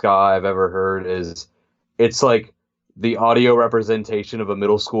description of ska I've ever heard is it's like the audio representation of a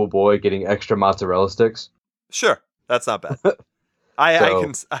middle school boy getting extra mozzarella sticks. Sure, that's not bad.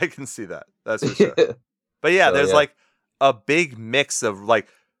 I can see that. That's for sure. But yeah, there's like a big mix of like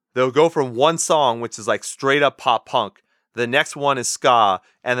they'll go from one song which is like straight up pop punk, the next one is ska,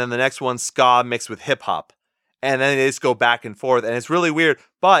 and then the next one's ska mixed with hip hop, and then they just go back and forth, and it's really weird.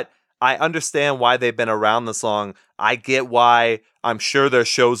 But I understand why they've been around this long. I get why. I'm sure their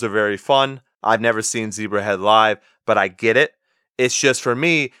shows are very fun. I've never seen Zebrahead live, but I get it. It's just for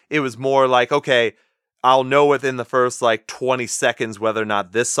me, it was more like, okay, I'll know within the first like 20 seconds whether or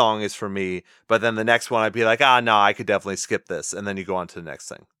not this song is for me, but then the next one I'd be like, no, I could definitely skip this, and then you go on to the next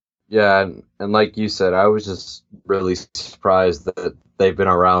thing. Yeah, and like you said, I was just really surprised that they've been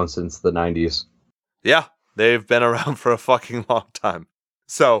around since the 90s. Yeah, they've been around for a fucking long time.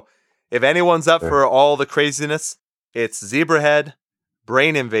 So, if anyone's up for all the craziness, it's Zebrahead,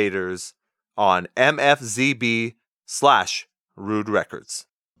 Brain Invaders on MFZB/Rude Records.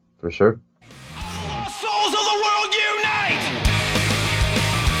 For sure. Souls of the world unite!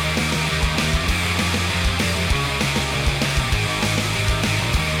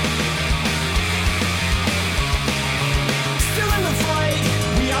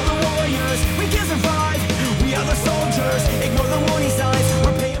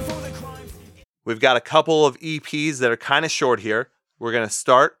 We've got a couple of EPs that are kind of short here. We're going to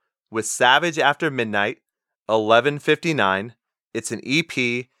start with Savage After Midnight, 11:59. It's an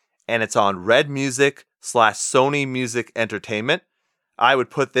EP, and it's on Red Music / Sony Music Entertainment. I would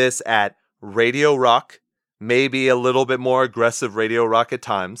put this at radio rock, maybe a little bit more aggressive radio rock at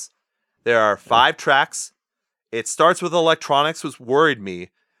times. There are 5 tracks. It starts with electronics, which worried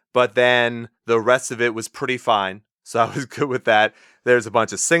me, but then the rest of it was pretty fine. So I was good with that. There's a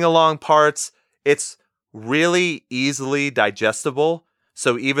bunch of sing-along parts. It's really easily digestible.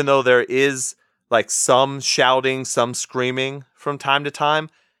 So even though there is like some shouting, some screaming from time to time,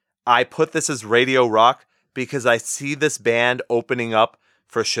 I put this as radio rock because I see this band opening up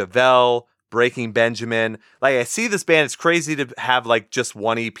for Chevelle, Breaking Benjamin. Like, I see this band. It's crazy to have like just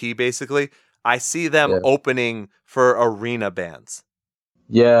one EP basically. I see them opening for arena bands.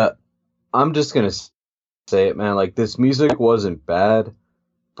 Yeah, I'm just gonna say it, man. Like, this music wasn't bad,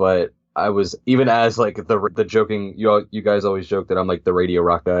 but I was, even as like the joking, you guys always joke that I'm like the radio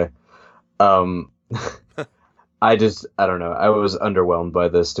rock guy. I don't know. I was underwhelmed by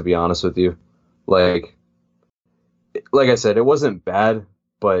this, to be honest with you. Like I said, it wasn't bad,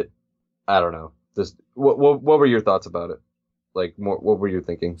 but I don't know. This, what were your thoughts about it? Like, what were you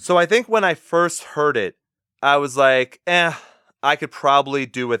thinking? So I think when I first heard it, I was like, I could probably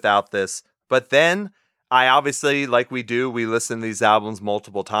do without this. But then I obviously, like we listen to these albums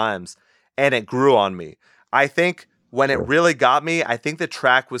multiple times, and it grew on me. I think when it really got me, I think the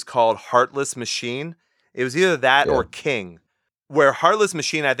track was called Heartless Machine. It was either that or King, where Heartless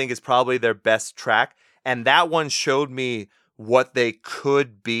Machine, I think, is probably their best track. And that one showed me what they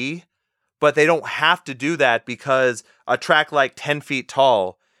could be, but they don't have to do that because a track like 10 Feet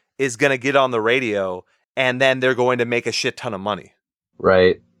Tall is going to get on the radio and then they're going to make a shit ton of money.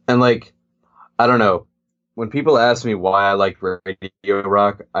 Right. And like, I don't know. When people ask me why I like radio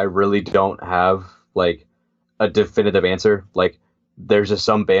rock, I really don't have like a definitive answer. Like, there's just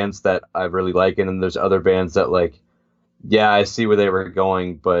some bands that I really like, and then there's other bands that, like, yeah, I see where they were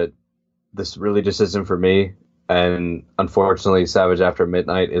going, but this really just isn't for me. And unfortunately, Savage After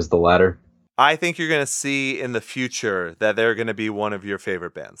Midnight is the latter. I think you're going to see in the future that they're going to be one of your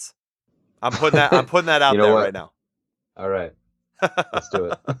favorite bands. I'm putting that out there right now. All right. Let's do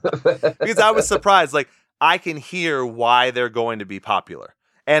it. Because I was surprised. Like, I can hear why they're going to be popular.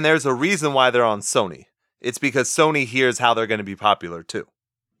 And there's a reason why they're on Sony. It's because Sony hears how they're going to be popular too.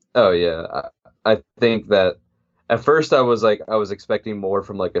 Oh yeah. I think that at first I was expecting more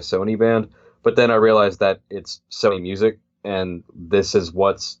from like a Sony band, but then I realized that it's Sony Music and this is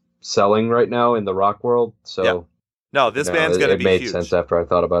what's selling right now in the rock world. So no, this band's going to be huge. It made sense after I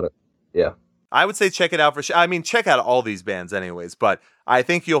thought about it. Yeah. I would say check it out for sure. I mean, check out all these bands anyways, but I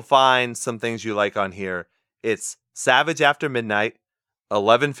think you'll find some things you like on here. It's Savage After Midnight,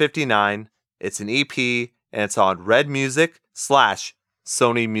 11:59. It's an EP, and it's on Red Music /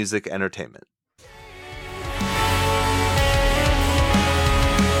 Sony Music Entertainment.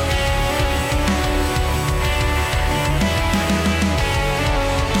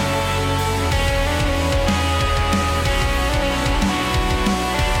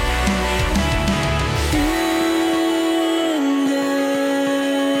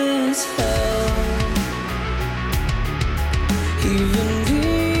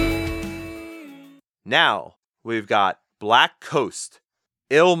 Now, we've got Black Coast,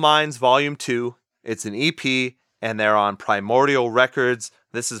 Ill Minds Volume 2. It's an EP, and they're on Primordial Records.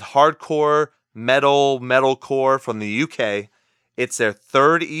 This is hardcore, metalcore from the UK. It's their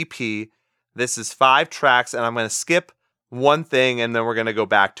third EP. This is 5 tracks, and I'm going to skip one thing, and then we're going to go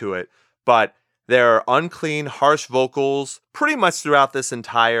back to it. But there are unclean, harsh vocals pretty much throughout this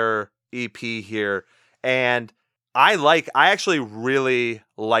entire EP here. And I actually really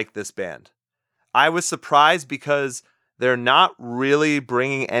like this band. I was surprised because they're not really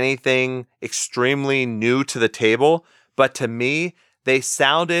bringing anything extremely new to the table, but to me, they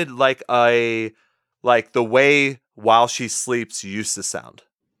sounded like the way While She Sleeps used to sound.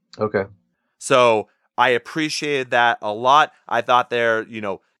 Okay. So I appreciated that a lot. I thought they're,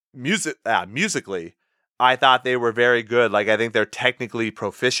 musically, I thought they were very good. Like, I think they're technically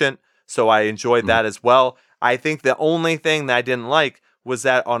proficient, so I enjoyed that as well. I think the only thing that I didn't like was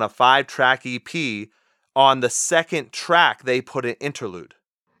that on a 5-track EP, on the second track, they put an interlude.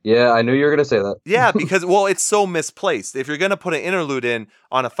 Yeah, I knew you were going to say that. Yeah, because, it's so misplaced. If you're going to put an interlude in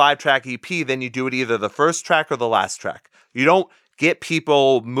on a 5-track EP, then you do it either the first track or the last track. You don't get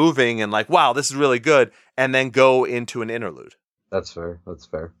people moving and like, wow, this is really good, and then go into an interlude. That's fair.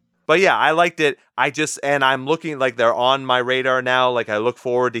 But yeah, I liked it. And I'm looking, like, they're on my radar now. Like, I look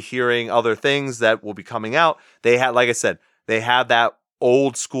forward to hearing other things that will be coming out. They had, like I said, they had that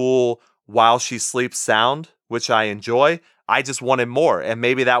old school While She Sleeps sound, which I enjoy. I just wanted more. And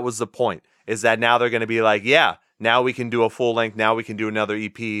maybe that was the point, is that now they're going to be like, yeah, now we can do a full length. Now we can do another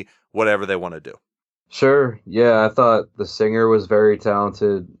EP, whatever they want to do. Sure. Yeah, I thought the singer was very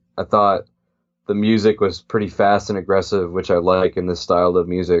talented. I thought the music was pretty fast and aggressive, which I like in this style of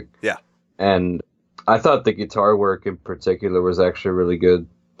music. Yeah. And I thought the guitar work in particular was actually really good.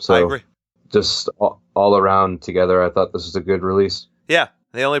 So I agree. Just all around together, I thought this was a good release. Yeah.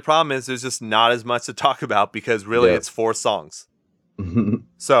 The only problem is there's just not as much to talk about because really it's 4 songs.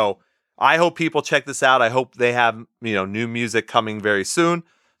 So I hope people check this out. I hope they have, new music coming very soon.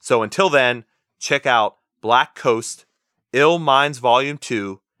 So until then, check out Black Coast, Ill Minds Volume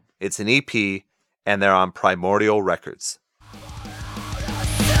 2. It's an EP, and they're on Primordial Records.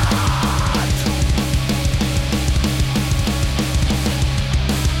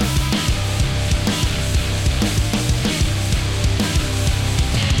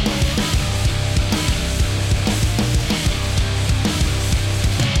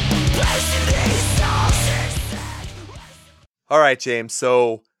 All right, James.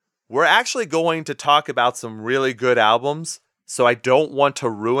 So we're actually going to talk about some really good albums. So I don't want to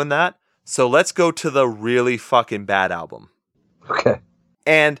ruin that. So let's go to the really fucking bad album. Okay.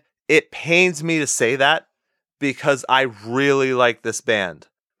 And it pains me to say that because I really like this band.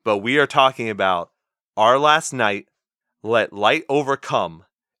 But we are talking about Our Last Night, Let Light Overcome.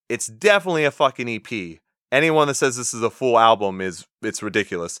 It's definitely a fucking EP. Anyone that says this is a full album it's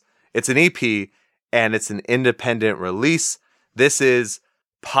ridiculous. It's an EP and it's an independent release. This is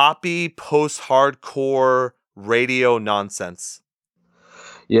poppy post-hardcore radio nonsense.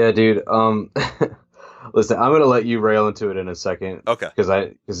 Yeah, dude. Listen, I'm gonna let you rail into it in a second. Okay.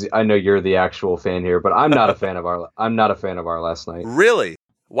 Because I know you're the actual fan here, but I'm not a fan of Our Last Night. Really?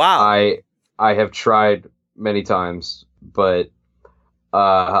 Wow. I have tried many times, but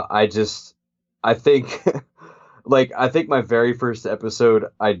I think I think my very first episode,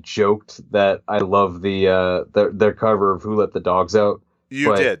 I joked that I love their cover of Who Let the Dogs Out.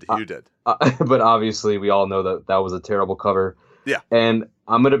 You did. But obviously, we all know that was a terrible cover. Yeah. And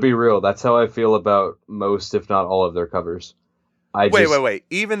I'm going to be real. That's how I feel about most, if not all of their covers. Wait.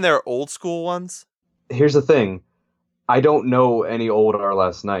 Even their old school ones? Here's the thing. I don't know any old Our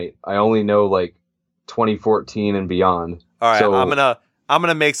Last Night. I only know 2014 and beyond. All right. So, I'm going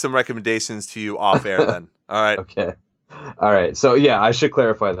to make some recommendations to you off air then. All right. Okay. All right. So yeah, I should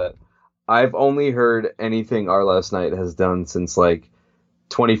clarify that. I've only heard anything Our Last Night has done since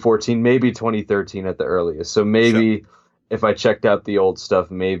 2014, maybe 2013 at the earliest. So maybe if I checked out the old stuff,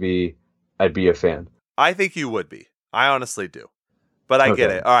 maybe I'd be a fan. I think you would be. I honestly do. But I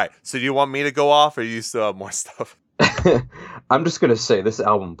get it. All right. So do you want me to go off or you still have more stuff? I'm just going to say this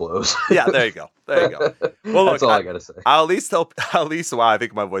album blows. Yeah, there you go. Well, look, that's all I got to say. Wow, I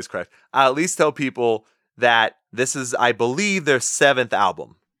think my voice cracked. I'll at least tell people that this is, I believe, their 7th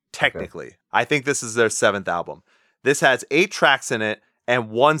album. Technically. Okay. I think this is their 7th album. This has 8 tracks in it, and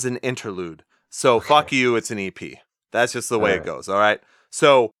 1's an interlude. So fuck you, it's an EP. That's just the way it goes, all right?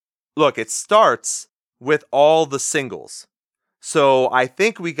 So, look, it starts with all the singles. So I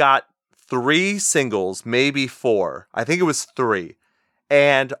think we got 3 singles, maybe 4. I think it was 3.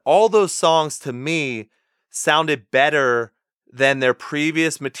 And all those songs, to me, sounded better than their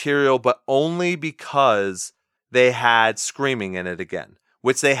previous material, but only because they had screaming in it again,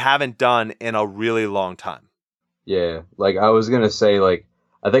 which they haven't done in a really long time. Yeah, I was going to say,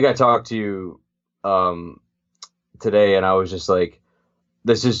 I think I talked to you today, and I was just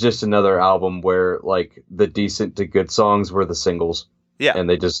this is just another album where, the decent to good songs were the singles. Yeah. And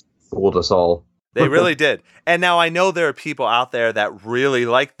they just fooled us all. They really did. And now I know there are people out there that really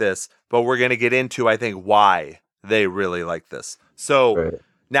like this, but we're going to get into, I think, why they really like this. So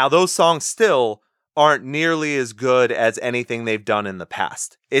Now those songs still aren't nearly as good as anything they've done in the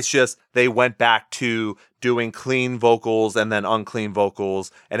past. It's just they went back to doing clean vocals and then unclean vocals,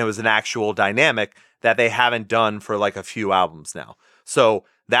 and it was an actual dynamic that they haven't done for a few albums now. So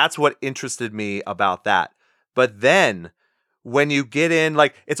that's what interested me about that. But then when you get in,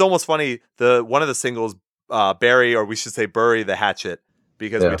 it's almost funny, one of the singles, Bury the Hatchet,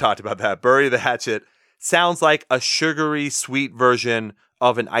 because we talked about that. Bury the Hatchet sounds like a sugary, sweet version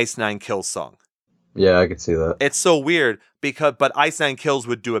of an Ice Nine Kills song. Yeah, I could see that. It's so weird but Ice Nine Kills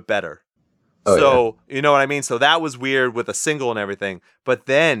would do it better. You know what I mean? So that was weird with a single and everything. But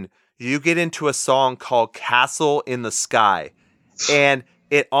then you get into a song called Castle in the Sky, and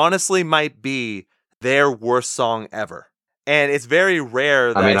it honestly might be their worst song ever. And it's very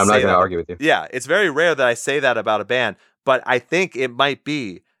rare that I'm not going to argue with you. Yeah, it's very rare that I say that about a band, but I think it might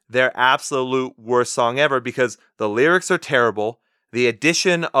be their absolute worst song ever because the lyrics are terrible. the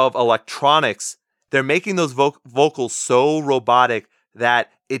addition of electronics, they're making those vocals so robotic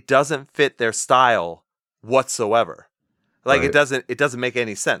that it doesn't fit their style whatsoever. Like Right. it doesn't make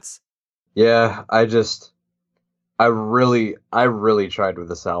any sense. Yeah, I really tried with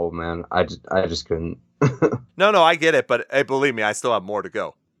this album, man. I just couldn't. No, I get it, but hey, believe me, I still have more to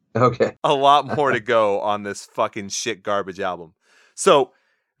go. Okay. A lot more to go on this fucking shit garbage album. So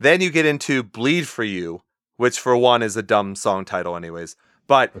then you get into Bleed For You, which for one is a dumb song title anyways,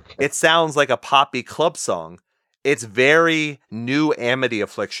 but it sounds like a poppy club song. It's very new Amity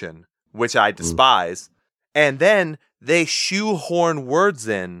Affliction, which I despise. And then they shoehorn words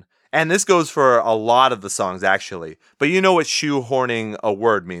in, and this goes for a lot of the songs actually, but you know what shoehorning a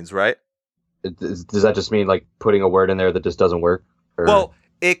word means, right? Does that just mean like putting a word in there that just doesn't work? Or... Well,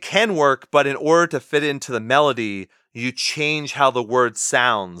 it can work, but in order to fit into the melody, you change how the word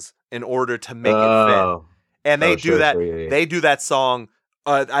sounds in order to make it fit. And they do that. yeah. They do that song.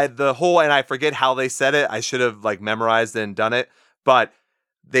 And I forget how they said it. I should have like memorized it and done it. But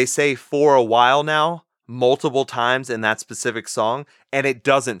they say for a while now, multiple times in that specific song, and it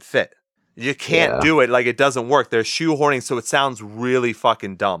doesn't fit. You can't do it. Like, it doesn't work. They're shoehorning, so it sounds really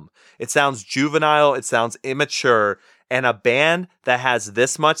fucking dumb. It sounds juvenile. It sounds immature. And a band that has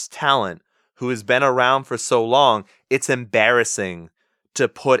this much talent, who has been around for so long, it's embarrassing to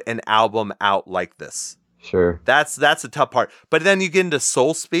put an album out like this. Sure. That's the tough part. But then you get into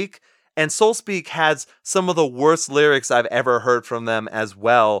Soul Speak, and Soul Speak has some of the worst lyrics I've ever heard from them as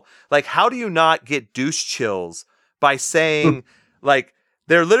well. Like, how do you not get douche chills by saying, like,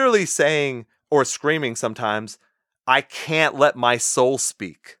 they're literally saying or screaming sometimes, I can't let my soul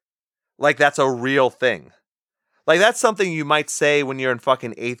speak. Like, that's a real thing. Like, that's something you might say when you're in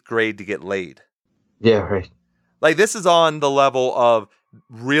fucking 8th grade to get laid. Yeah, right. Like, this is on the level of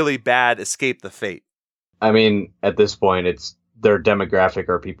really bad Escape the Fate. I mean, at this point, it's their demographic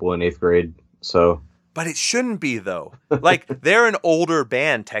are people in 8th grade, so... But it shouldn't be, though. Like, they're an older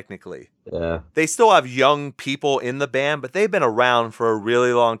band, technically. Yeah. They still have young people in the band, but they've been around for a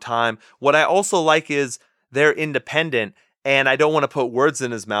really long time. What I also like is they're independent, and I don't want to put words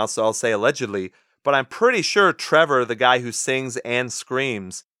in his mouth, so I'll say allegedly, but I'm pretty sure Trevor, the guy who sings and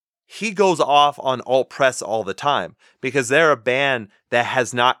screams, he goes off on alt press all the time because they're a band that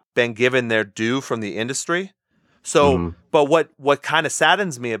has not been given their due from the industry. So, but what kind of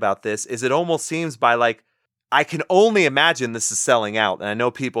saddens me about this is it almost seems by like, I can only imagine this is selling out. And I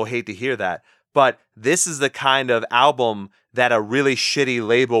know people hate to hear that, but this is the kind of album that a really shitty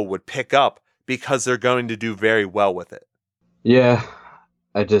label would pick up because they're going to do very well with it. Yeah.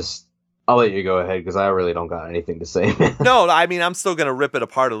 I'll let you go ahead because I really don't got anything to say. No, I mean, I'm still going to rip it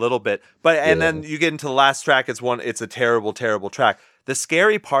apart a little bit, but, and then you get into the last track. It's a terrible, terrible track. The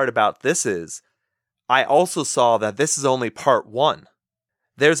scary part about this is I also saw that this is only part 1.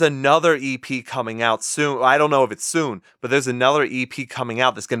 There's another EP coming out soon. I don't know if it's soon, but there's another EP coming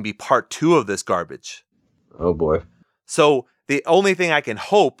out that's going to be part 2 of this garbage. Oh boy. So the only thing I can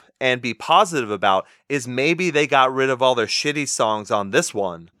hope and be positive about is maybe they got rid of all their shitty songs on this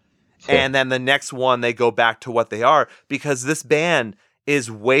one. And then the next one, they go back to what they are, because this band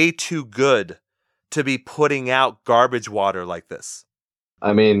is way too good to be putting out garbage water like this.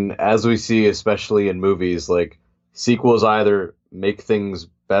 I mean, as we see, especially in movies, like sequels either make things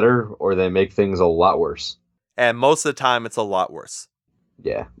better or they make things a lot worse. And most of the time, it's a lot worse.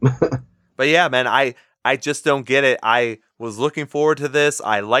 Yeah. But yeah, man, I just don't get it. I was looking forward to this.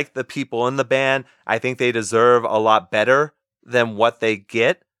 I like the people in the band. I think they deserve a lot better than what they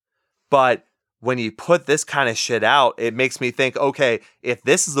get. But when you put this kind of shit out, it makes me think, okay, if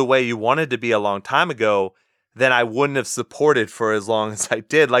this is the way you wanted to be a long time ago, then I wouldn't have supported for as long as I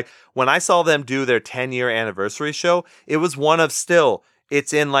did. Like, when I saw them do their 10-year anniversary show, it was one of still,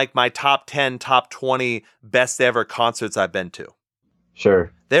 it's in like my top 10, top 20 best ever concerts I've been to.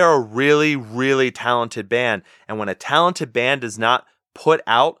 Sure. They're a really, really talented band. And when a talented band does not put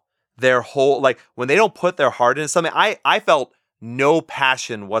out their whole, like, when they don't put their heart into something, I felt no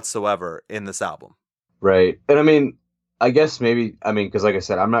passion whatsoever in this album. Right. And I mean, I guess maybe, because like I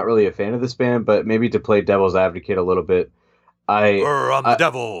said, I'm not really a fan of this band, but maybe to play devil's advocate a little bit, I'm the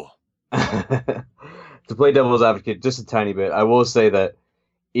devil. To play devil's advocate just a tiny bit, I will say that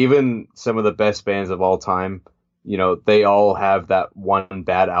even some of the best bands of all time, they all have that one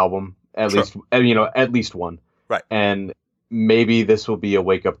bad album, at least one. Right. And maybe this will be a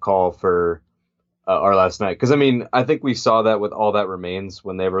wake-up call for Our Last Night. Because, I think we saw that with All That Remains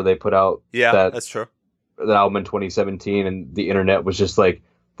whenever they put out that's true. That album in 2017, and the internet was just like,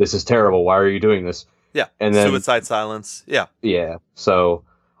 this is terrible. Why are you doing this? Yeah. And then Suicide Silence. Yeah. Yeah. So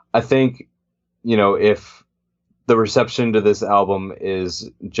I think, if the reception to this album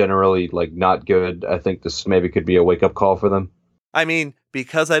is generally like not good. I think this maybe could be a wake up call for them. I mean,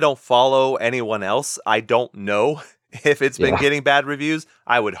 because I don't follow anyone else, I don't know if it's been Yeah. getting bad reviews.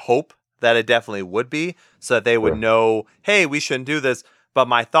 I would hope that it definitely would be, so that they would Sure. know, hey, we shouldn't do this. But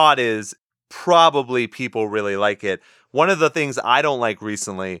my thought is probably people really like it. One of the things I don't like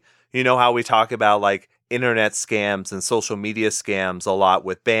recently, you know how we talk about like internet scams and social media scams a lot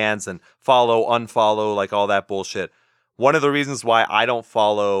with bands and follow, unfollow, like all that bullshit. One of the reasons why I don't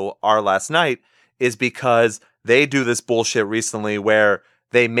follow Our Last Night is because they do this bullshit recently where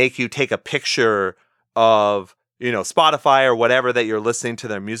they make you take a picture of, you know, Spotify or whatever that you're listening to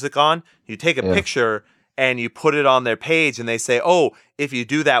their music on. You take a Yeah. picture and you put it on their page and they say, oh, if you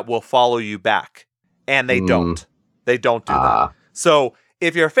do that, we'll follow you back. And they don't. They don't do that. Ah. So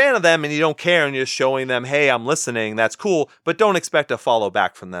if you're a fan of them and you don't care and you're showing them, hey, I'm listening, that's cool. But don't expect a follow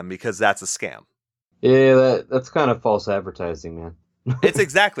back from them because that's a scam. Yeah, that's kind of false advertising, man. It's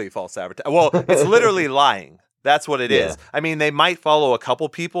exactly false advertising. Well, it's literally lying. That's what it is. Yeah. I mean, they might follow a couple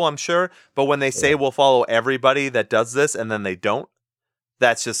people, I'm sure, but when they say Yeah. we'll follow everybody that does this and then they don't,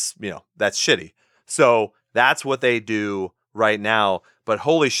 that's just, you know, that's shitty. So that's what they do right now. But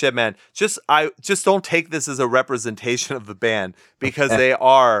holy shit, man, I just don't take this as a representation of the band because they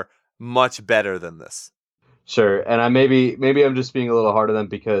are much better than this. Sure, and I maybe I'm just being a little hard on them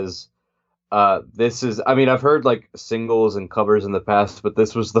because this is. I mean, I've heard like singles and covers in the past, but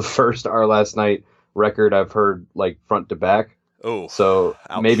this was the first Our Last Night record I've heard like front to back. Oh, So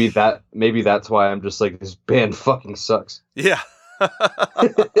ouch. maybe that's why I'm just like, this band fucking sucks. Yeah.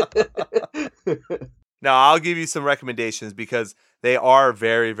 Now, I'll give you some recommendations because they are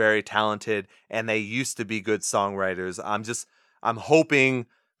very, very talented and they used to be good songwriters. I'm hoping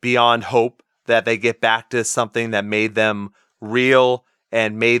beyond hope that they get back to something that made them real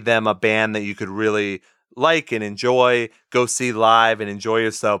and made them a band that you could really like and enjoy, go see live and enjoy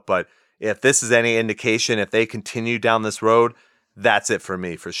yourself. But if this is any indication, if they continue down this road, that's it for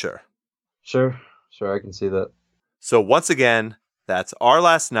me for sure. Sure, I can see that. So once again, that's Our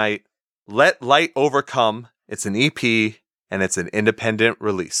Last Night. Let Light Overcome. It's an EP and it's an independent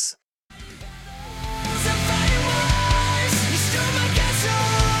release.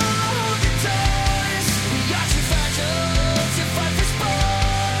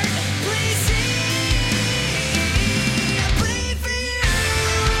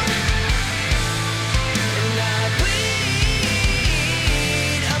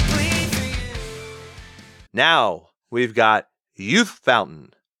 Now we've got Youth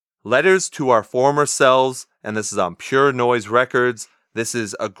Fountain, Letters to Our Former Selves, and this is on Pure Noise Records. This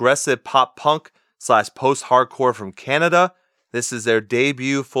is aggressive pop punk / post-hardcore from Canada. This is their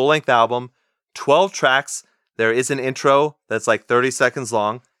debut full-length album, 12 tracks. There is an intro that's like 30 seconds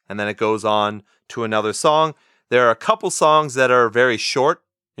long, and then it goes on to another song. There are a couple songs that are very short,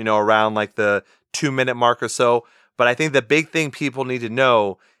 you know, around like the 2-minute mark or so. But I think the big thing people need to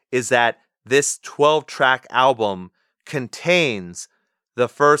know is that this 12-track album contains the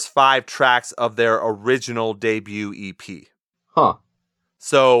first 5 tracks of their original debut EP. Huh.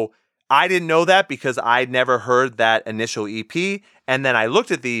 So I didn't know that because I'd never heard that initial EP. And then I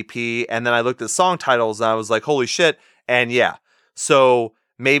looked at the EP and then I looked at song titles and I was like, holy shit. And yeah, so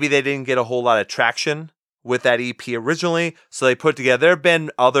maybe they didn't get a whole lot of traction with that EP originally. So they put together, there have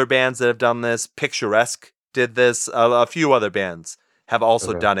been other bands that have done this. Picturesque did this. A few other bands have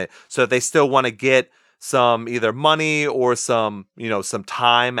also done it. So if they still want to get some either money or some, you know, some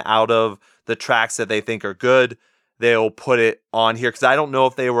time out of the tracks that they think are good, they'll put it on here. Because I don't know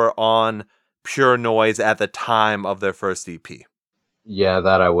if they were on Pure Noise at the time of their first EP. Yeah,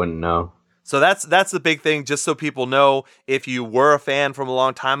 that I wouldn't know. So that's the big thing, just so people know, if you were a fan from a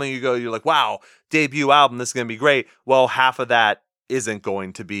long time ago, you're like, wow, debut album, this is going to be great. Well, half of that isn't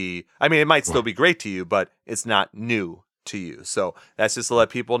going to be, I mean, it might still be great to you, but it's not new to you. So that's just to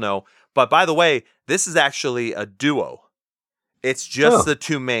let people know. But by the way, this is actually a duo. It's just the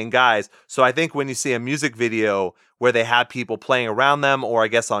two main guys. So I think when you see a music video where they have people playing around them, or I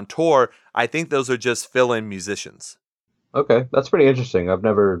guess on tour, I think those are just fill-in musicians. Okay, that's pretty interesting. I've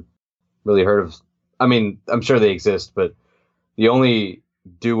never really heard of. I mean, I'm sure they exist, but the only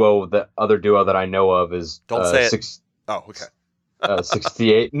other duo that I know of is Don't say it. Oh, okay.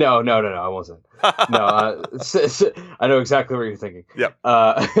 68. No, I won't say it. No, I know exactly what you're thinking. Yep.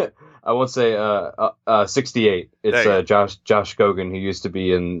 I won't say 68. There It's you go. Josh Gogan, who used to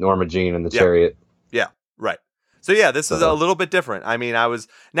be in Norma Jean and the Yep. Chariot. Yeah, right. So yeah, this is a little bit different. I mean, I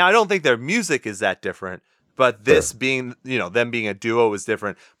don't think their music is that different, but this being, you know, them being a duo is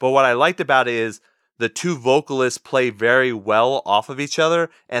different. But what I liked about it is the two vocalists play very well off of each other,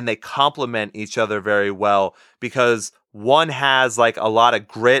 and they complement each other very well, because one has like a lot of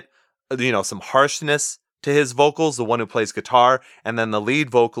grit, some harshness to his vocals, the one who plays guitar, and then the lead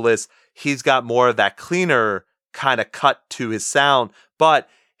vocalist, he's got more of that cleaner kind of cut to his sound, but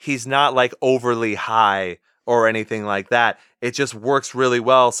he's not like overly high or anything like that. It just works really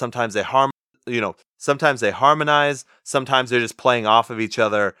well. Sometimes they sometimes they harmonize, sometimes they're just playing off of each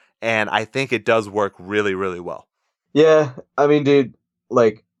other, and I think it does work really, really well. Yeah, I mean, dude,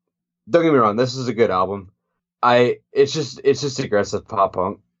 like, don't get me wrong, this is a good album. It's just aggressive pop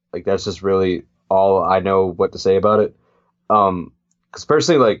punk. Like, that's just really all I know what to say about it. Because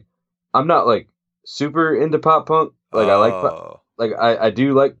personally, like, I'm not like super into pop punk. Like, I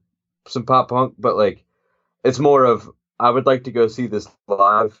do like some pop punk, but like, it's more of I would like to go see this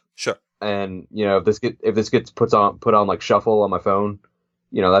live. Sure. And if this gets put on like shuffle on my phone,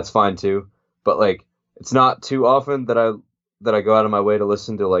 that's fine too. But like, it's not too often that I go out of my way to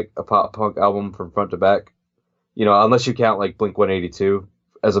listen to like a pop punk album from front to back. Unless you count like Blink-182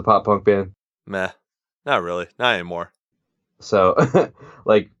 as a pop punk band. Meh, not really, not anymore. So,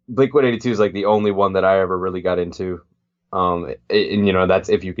 like, Blink-182 is like the only one that I ever really got into. And that's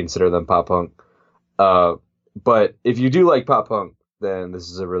if you consider them pop punk. But if you do like pop punk, then this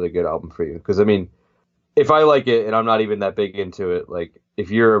is a really good album for you. Because, I mean, if I like it and I'm not even that big into it, like, if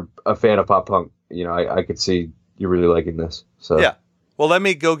you're a fan of pop punk, I could see you really liking this. So yeah. Well, let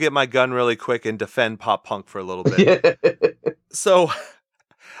me go get my gun really quick and defend pop punk for a little bit. Yeah. So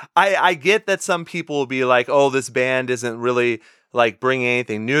I get that some people will be like, oh, this band isn't really like bringing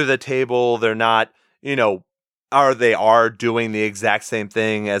anything new to the table. They're not, they are doing the exact same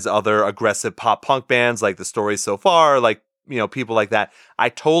thing as other aggressive pop punk bands like The Stories So Far, like, people like that. I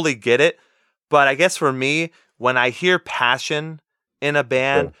totally get it. But I guess for me, when I hear passion in a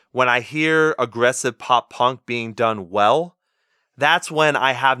band, Sure. when I hear aggressive pop punk being done well, that's when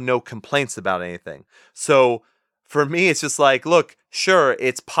I have no complaints about anything. So for me, it's just like, look, sure,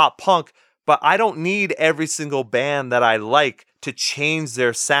 it's pop punk, but I don't need every single band that I like to change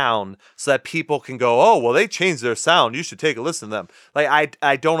their sound so that people can go, oh, well, they changed their sound, you should take a listen to them. Like,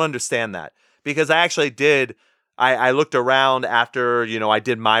 I don't understand that, because I actually did. I looked around after, I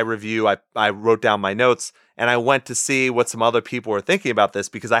did my review. I wrote down my notes, and I went to see what some other people were thinking about this,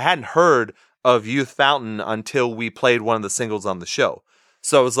 because I hadn't heard of Youth Fountain until we played one of the singles on the show.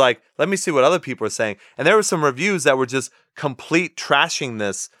 So it was like, let me see what other people are saying. And there were some reviews that were just complete trashing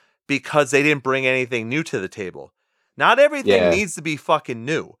this because they didn't bring anything new to the table. Not everything needs to be fucking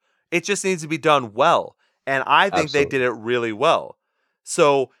new. It just needs to be done well. And I think they did it really well.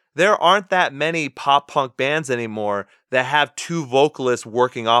 So there aren't that many pop punk bands anymore that have two vocalists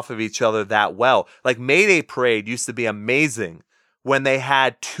working off of each other that well. Like Mayday Parade used to be amazing when they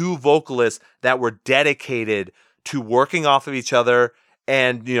had two vocalists that were dedicated to working off of each other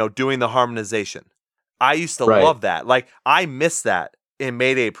and, doing the harmonization. I used to love that. Like, I miss that in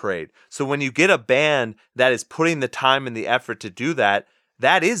Mayday Parade. So when you get a band that is putting the time and the effort to do that,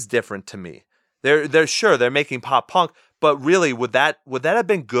 that is different to me. They're making pop punk, but really, would that have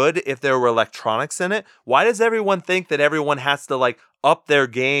been good if there were electronics in it? Why does everyone think that everyone has to like up their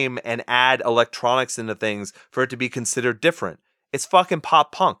game and add electronics into things for it to be considered different? It's fucking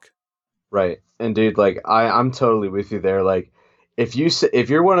pop punk. Right. And dude, like, I'm totally with you there. Like, if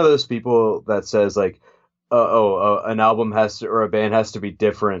you're one of those people that says like, an album or a band has to be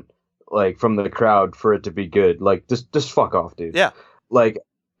different, like, from the crowd for it to be good, like, just fuck off, dude. Yeah. Like,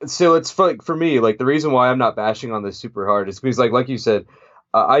 so it's like, for me, like, the reason why I'm not bashing on this super hard is because, like you said,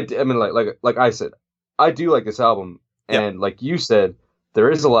 I mean, like I said, I do like this album, and like you said, there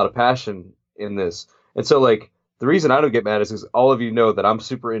is a lot of passion in this, and so like the reason I don't get mad is because all of you know that I'm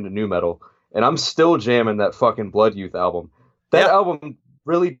super into nu metal, and I'm still jamming that fucking Blood Youth album. That album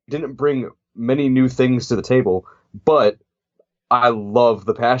really didn't bring many new things to the table, but I love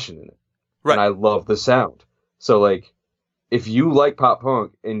the passion in it, and I love the sound. So like, if you like pop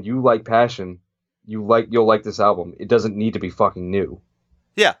punk and you like passion, you'll like this album. It doesn't need to be fucking new.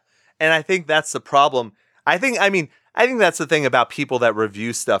 Yeah. And I think that's the problem. I think that's the thing about people that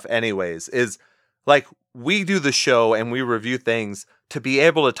review stuff anyways, is like, we do the show and we review things to be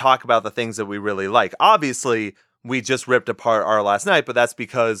able to talk about the things that we really like. Obviously, we just ripped apart Our Last Night, but that's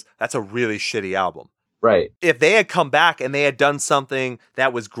because that's a really shitty album. Right. If they had come back and they had done something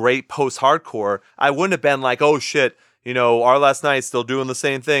that was great post-hardcore, I wouldn't have been like, oh shit, Our Last Night's still doing the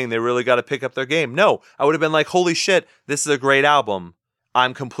same thing. They really got to pick up their game. No, I would have been like, holy shit, this is a great album.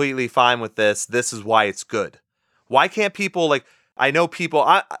 I'm completely fine with this. This is why it's good. Why can't people, like, I know people,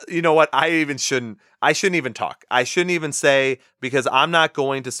 you know what? I shouldn't even talk. I shouldn't even say, because I'm not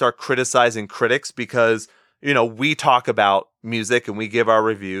going to start criticizing critics because, we talk about music and we give our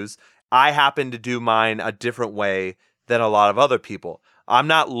reviews. I happen to do mine a different way than a lot of other people. I'm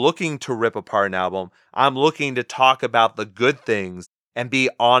not looking to rip apart an album. I'm looking to talk about the good things and be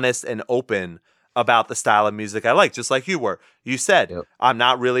honest and open about the style of music I like, just like you were. You said, Yep. I'm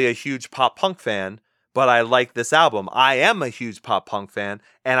not really a huge pop punk fan, but I like this album. I am a huge pop punk fan,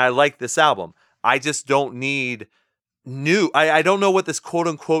 and I like this album. I just don't need new. I don't know what this quote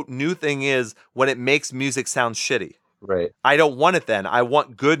unquote new thing is when it makes music sound shitty. Right. I don't want it then. I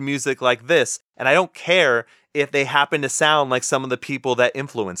want good music like this, and I don't care if they happen to sound like some of the people that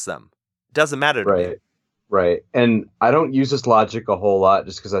influence them. It doesn't matter to me. Right. Right. And I don't use this logic a whole lot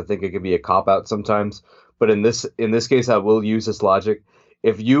just because I think it can be a cop out sometimes. But in this case, I will use this logic.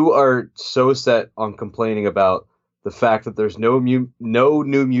 If you are so set on complaining about the fact that there's no new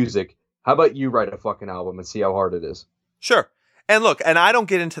music, how about you write a fucking album and see how hard it is? Sure. And look, and I don't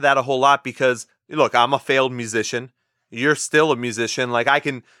get into that a whole lot because, look, I'm a failed musician. You're still a musician. Like I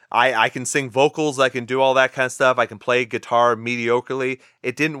can sing vocals. I can do all that kind of stuff. I can play guitar mediocrely.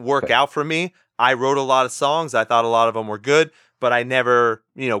 It didn't work out for me. I wrote a lot of songs. I thought a lot of them were good, but I never,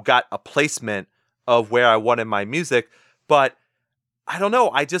 got a placement of where I wanted my music. But I don't know.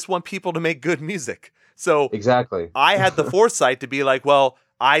 I just want people to make good music. So Exactly. I had the foresight to be like, well,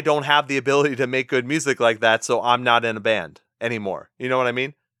 I don't have the ability to make good music like that, so I'm not in a band anymore. You know what I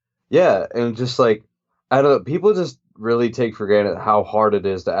mean? Yeah, and just like, I don't know, people just really take for granted how hard it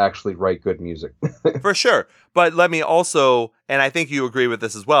is to actually write good music. For sure. But let me also, and I think you agree with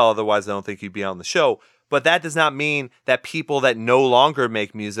this as well, otherwise I don't think you'd be on the show, but that does not mean that people that no longer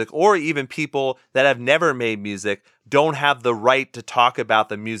make music, or even people that have never made music, don't have the right to talk about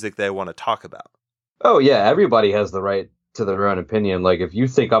the music they want to talk about. Oh yeah, everybody has the right to their own opinion. Like, if you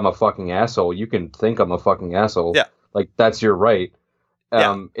think I'm a fucking asshole, you can think I'm a fucking asshole. Yeah. Like, that's your right.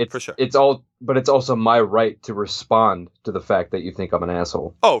 For sure. But it's also my right to respond to the fact that you think I'm an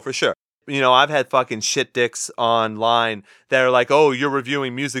asshole. Oh, for sure. I've had fucking shit dicks online that are like, oh, you're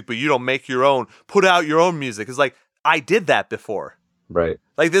reviewing music, but you don't make your own. Put out your own music. It's like, I did that before. Right.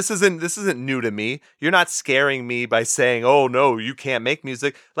 Like, this isn't new to me. You're not scaring me by saying, oh, no, you can't make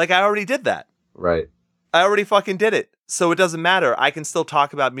music. Like, I already did that. Right. I already fucking did it. So it doesn't matter. I can still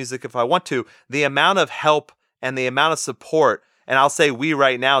talk about music if I want to. The amount of help and the amount of support, and I'll say we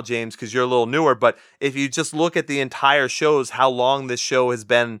right now, James, because you're a little newer, but if you just look at the entire shows, how long this show has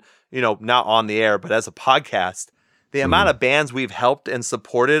been, not on the air, but as a podcast, the amount of bands we've helped and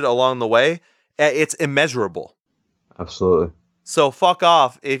supported along the way, it's immeasurable. Absolutely. So fuck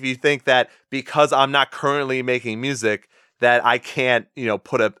off if you think that because I'm not currently making music that I can't,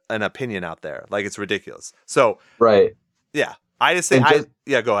 put an opinion out there. Like, it's ridiculous. So, Right. yeah, I just say,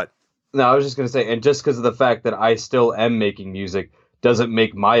 go ahead. No, I was just going to say, and just because of the fact that I still am making music doesn't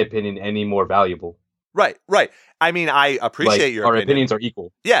make my opinion any more valuable. Right. I mean, I appreciate your our opinion. opinions are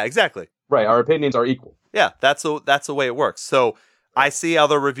equal. Yeah, exactly. Right, our opinions are equal. Yeah, that's the way it works. So I see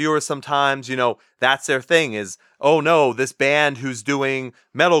other reviewers sometimes, that's their thing is, oh no, this band who's doing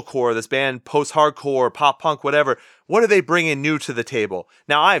metalcore, this band post-hardcore, pop punk, whatever, what are they bringing new to the table?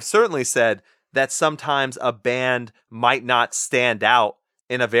 Now, I've certainly said that sometimes a band might not stand out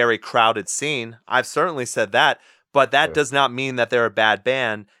in a very crowded scene. I've certainly said that, but that does not mean that they're a bad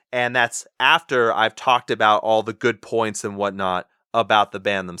band. And that's after I've talked about all the good points and whatnot about the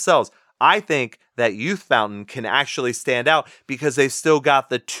band themselves. I think that Youth Fountain can actually stand out because they've still got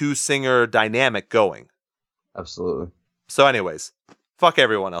the two-singer dynamic going. Absolutely. So anyways, fuck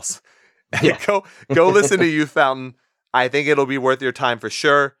everyone else. Yeah. Go listen to Youth Fountain. I think it'll be worth your time for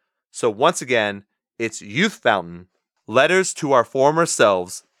sure. So once again, it's Youth Fountain, Letters to Our Former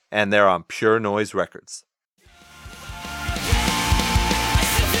Selves, and they're on Pure Noise Records.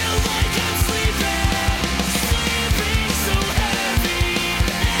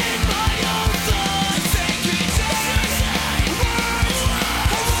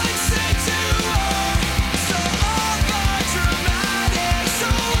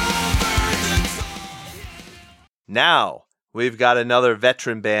 Now, we've got another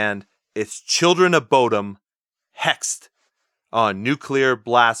veteran band. It's Children of Bodom, Hexed, on Nuclear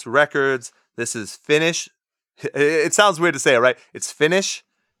Blast Records. This is Finnish. It sounds weird to say it, right? It's Finnish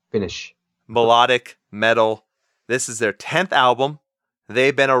melodic metal. This is their 10th album.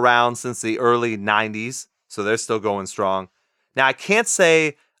 They've been around since the early 90s, so they're still going strong. Now, I can't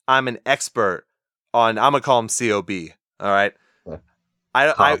say I'm an expert on, I'm going to call them COB, all right?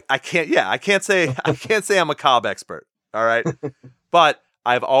 I can't say I'm a Cobb expert, all right? But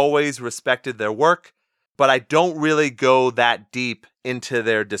I've always respected their work. but I don't really go that deep into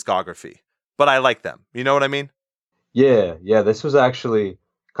their discography. But I like them. You know what I mean? Yeah, this was actually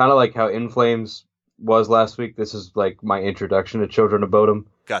kind of like how In Flames was last week. This is like my introduction to Children of Bodom,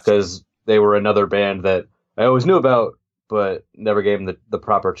 Gotcha. because they were another band that I always knew about, but never gave them the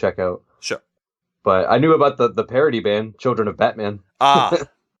proper checkout. Sure. But I knew about the parody band, Children of Batman. Ah,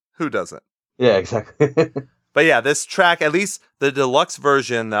 who doesn't? Yeah, exactly. But yeah, this track, at least the deluxe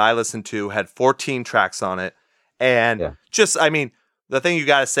version that I listened to, had 14 tracks on it. And Yeah. just, I mean, the thing you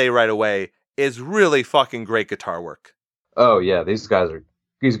got to say right away is really fucking great guitar work. Oh yeah, these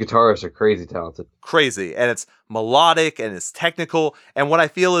guitarists are crazy talented. Crazy. And it's melodic and it's technical. And what I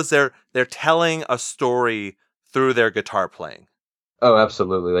feel is they're telling a story through their guitar playing. Oh,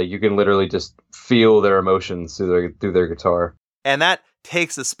 absolutely. Like you can literally just feel their emotions through their guitar. And that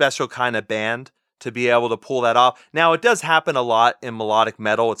takes a special kind of band to be able to pull that off. Now, it does happen a lot in melodic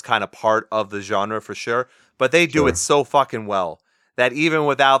metal. It's kind of part of the genre for sure. But they do Sure. it so fucking well that even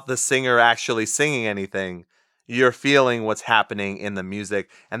without the singer actually singing anything, you're feeling what's happening in the music.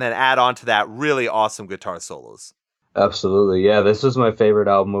 And then add on to that really awesome guitar solos. Absolutely. Yeah, this was my favorite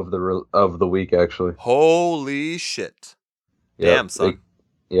album of the week, actually. Holy shit. Damn, son.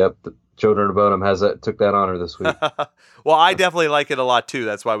 Yep. The Children of Bodom took that honor this week. Well, I definitely like it a lot too.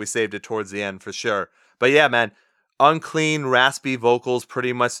 That's why we saved it towards the end for sure. But yeah, man, unclean, raspy vocals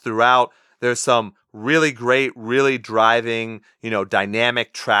pretty much throughout. There's some really great, really driving,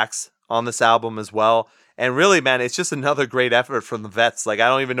 dynamic tracks on this album as well. And really, man, it's just another great effort from the vets. Like, I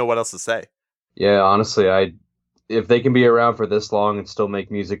don't even know what else to say. Yeah, honestly, if they can be around for this long and still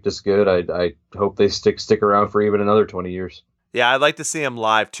make music this good, I hope they stick around for even another 20 years. Yeah, I'd like to see them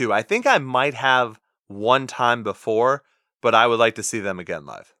live too. I think I might have one time before, but I would like to see them again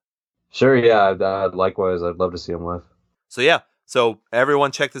live. Sure, yeah. Likewise, I'd love to see them live. So yeah,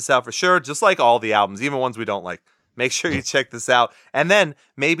 everyone check this out for sure. Just like all the albums, even ones we don't like. Make sure you check this out, and then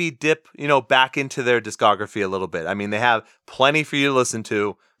maybe dip, back into their discography a little bit. I mean, they have plenty for you to listen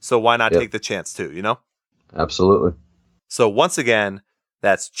to, so why not take the chance too? Absolutely. So once again,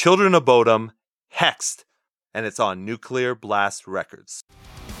 that's Children of Bodom, Hexed, and it's on Nuclear Blast Records.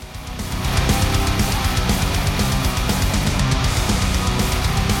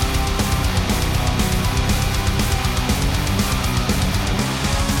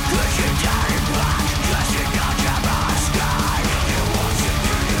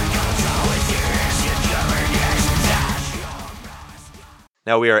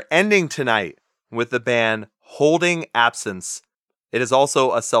 Now we are ending tonight with the band Holding Absence. It is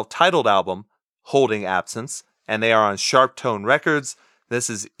also a self-titled album, Holding Absence, and they are on Sharp Tone Records. This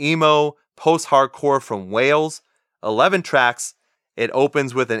is emo, post-hardcore from Wales, 11 tracks. It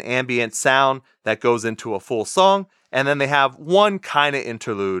opens with an ambient sound that goes into a full song, and then they have one kind of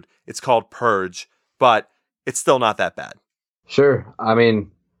interlude. It's called Purge, but it's still not that bad. Sure. I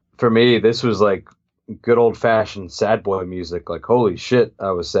mean, for me, this was like good old-fashioned sad boy music. Like, holy shit,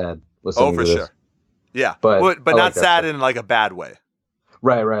 I was sad listening to this. Sure. Yeah, But but I not like that sad stuff. in like a bad way.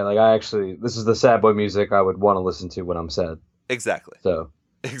 Right. Like, this is the sad boy music I would want to listen to when I'm sad. Exactly. So,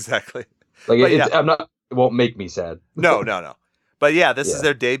 Exactly. like, But it won't make me sad. No. But yeah, this is Yeah.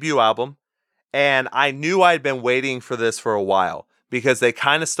 their debut album. And I knew I'd been waiting for this for a while because they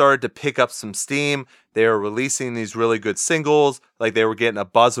kind of started to pick up some steam. They were releasing these really good singles, like they were getting a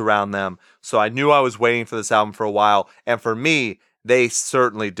buzz around them. So I knew I was waiting for this album for a while. And for me, they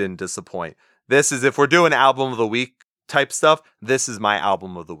certainly didn't disappoint. This is, if we're doing album of the week type stuff, this is my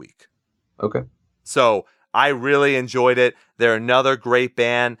album of the week. Okay. So I really enjoyed it. They're another great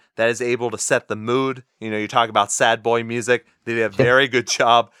band that is able to set the mood. You talk about sad boy music. They did a very good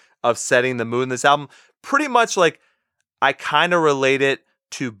job of setting the mood in this album. Pretty much like I kind of relate it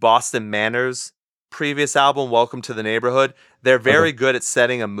to Boston Manor's previous album, Welcome to the Neighborhood. They're very good at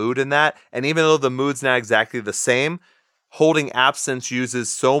setting a mood in that. And even though the mood's not exactly the same, Holding Absence uses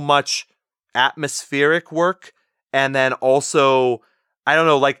so much atmospheric work. And then also, I don't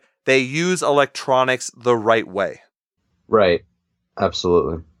know, like they use electronics the right way. Right.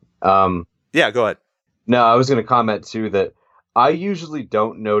 Absolutely. Yeah, go ahead. No, I was going to comment too that I usually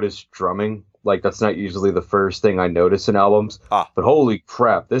don't notice drumming. Like, that's not usually the first thing I notice in albums. Ah. But holy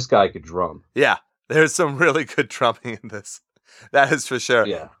crap, this guy could drum. Yeah, there's some really good drumming in this. That is for sure.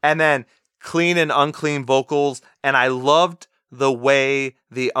 Yeah. And then clean and unclean vocals. And I loved the way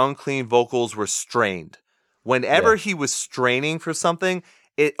the unclean vocals were strained. Whenever he was straining for something,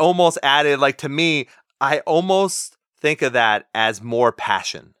 it almost added, like, to me, I almost think of that as more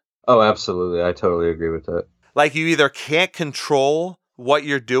passion. Oh, absolutely. I totally agree with that. Like, you either can't control what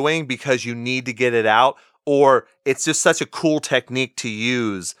you're doing because you need to get it out, or it's just such a cool technique to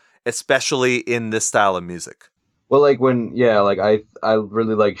use especially in this style of music. Well, like I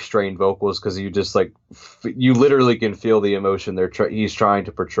really like strained vocals because you just like you literally can feel the emotion he's trying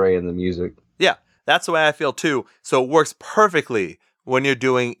to portray in the music. Yeah, that's the way I feel too. So it works perfectly when you're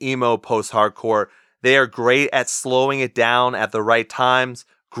doing emo post-hardcore. They are great at slowing it down at the right times.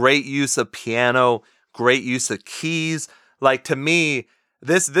 Great use of piano, great use of keys. Like, to me,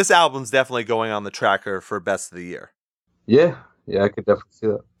 this album's definitely going on the tracker for best of the year. Yeah, I could definitely see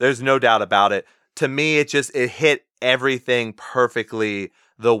that. There's no doubt about it. To me, it hit everything perfectly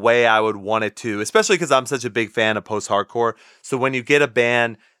the way I would want it to, especially because I'm such a big fan of post-hardcore. So when you get a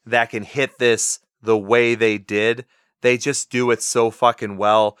band that can hit this the way they did, they just do it so fucking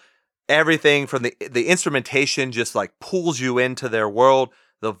well. Everything from the instrumentation just like pulls you into their world.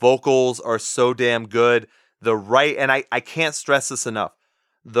 The vocals are so damn good. And I can't stress this enough,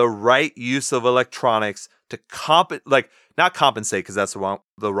 the right use of electronics to not compensate, because that's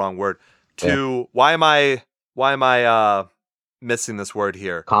the wrong word. Why am I missing this word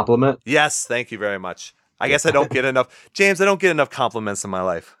here? Compliment? Yes, thank you very much. I guess I don't get enough, James, I don't get enough compliments in my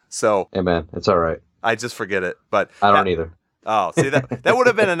life. So hey man, it's all right. I just forget it. But I don't either. Oh, see, that would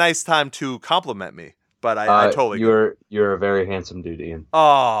have been a nice time to compliment me, but I totally you're a very handsome dude, Ian.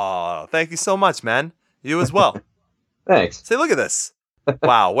 Oh, thank you so much, man. You as well. Thanks. See, look at this.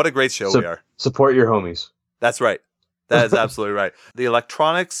 Wow, what a great show we are. Support your homies. That's right. That is absolutely right. The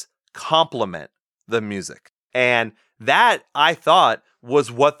electronics complement the music. And that, I thought,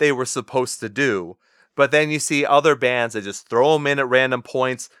 was what they were supposed to do. But then you see other bands that just throw them in at random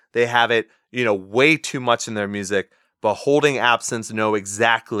points. They have it, way too much in their music. But Holding Absence know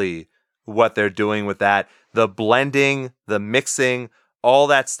exactly what they're doing with that. The blending, the mixing, all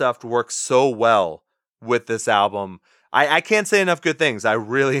that stuff works so well with this album. I can't say enough good things. I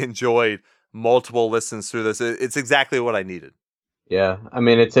really enjoyed multiple listens through this. It's exactly what I needed. Yeah, I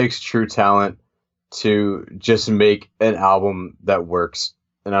mean, it takes true talent to just make an album that works.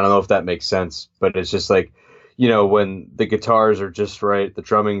 And I don't know if that makes sense, but it's just like, when the guitars are just right, the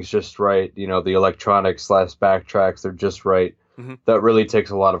drumming's just right, the electronics / backtracks, they're just right. Mm-hmm. That really takes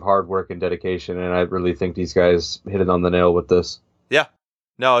a lot of hard work and dedication, and I really think these guys hit it on the nail with this. Yeah.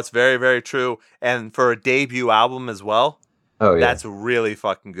 No, it's very, very true. And for a debut album as well, that's really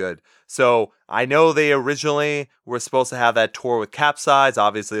fucking good. So I know they originally were supposed to have that tour with Capsize.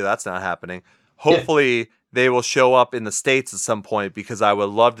 Obviously, that's not happening. Hopefully, they will show up in the States at some point, because I would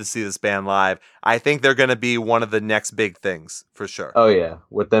love to see this band live. I think they're going to be one of the next big things, for sure. Oh, yeah.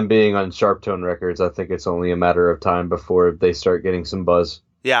 With them being on Sharp Tone Records, I think it's only a matter of time before they start getting some buzz.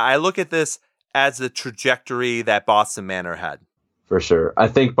 Yeah, I look at this as the trajectory that Boston Manor had. For sure. I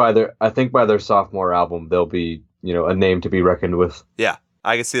think by their sophomore album, they'll be, a name to be reckoned with. Yeah,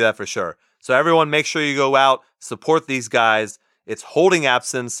 I can see that for sure. So everyone, make sure you go out, support these guys. It's Holding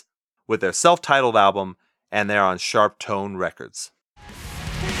Absence with their self-titled album, and they're on Sharp Tone Records.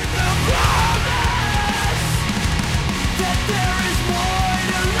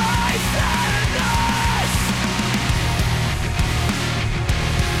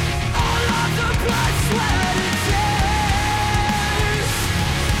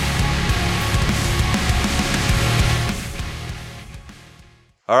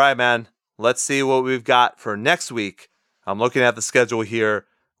 All right, man. Let's see what we've got for next week. I'm looking at the schedule here.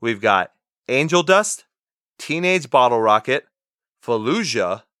 We've got Angel Dust, Teenage Bottle Rocket,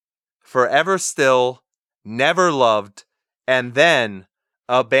 Fallujah, Forever Still, Never Loved, and then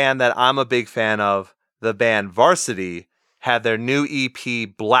a band that I'm a big fan of, the band Varsity, had their new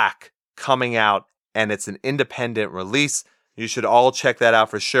EP Black coming out, and it's an independent release. You should all check that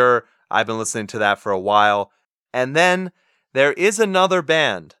out for sure. I've been listening to that for a while. And then there is another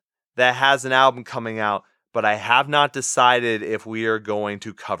band that has an album coming out, but I have not decided if we are going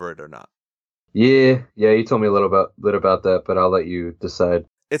to cover it or not. Yeah, you told me a little bit about that, but I'll let you decide.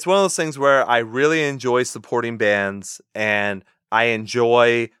 It's one of those things where I really enjoy supporting bands, and I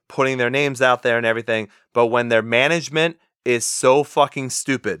enjoy putting their names out there and everything, but when their management is so fucking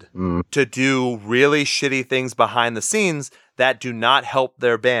stupid to do really shitty things behind the scenes that do not help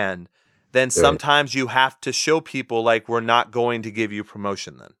their band, then sometimes you have to show people, like, we're not going to give you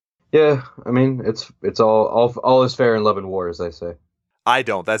promotion then. Yeah, I mean, it's all is fair in love and war, as they say. I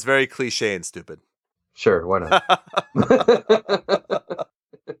don't. That's very cliche and stupid. Sure, why not?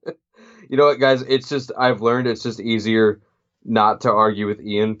 You know what, guys? I've learned it's just easier not to argue with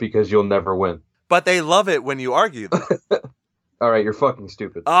Ian because you'll never win. But they love it when you argue, though. All right, you're fucking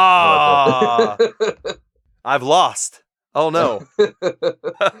stupid. Ah, I've lost. Oh no.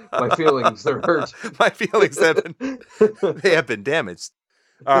 My feelings, they're hurt. My feelings have been damaged.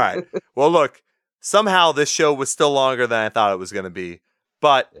 All right. Well, look, somehow this show was still longer than I thought it was going to be.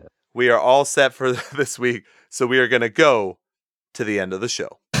 But Yeah. we are all set for this week, so we are going to go to the end of the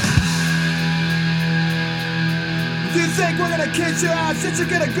show. You think we're gonna kiss your ass since you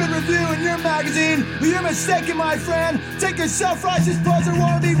get a good review in your magazine? Well, you're mistaken, my friend. Take your self-righteous poser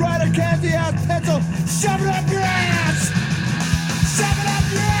wannabe writer candy ass pencil, shove it up your ass! Shove it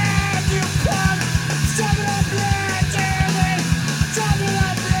up your ass, you punk! Shove it up your ass, Jeremy! Shove it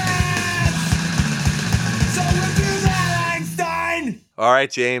up your ass! So we'll do that, Einstein! All right,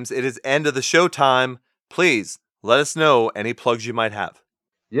 James, it is end of the show time. Please let us know any plugs you might have.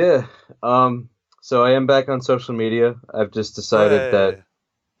 Yeah. So I am back on social media. I've just decided that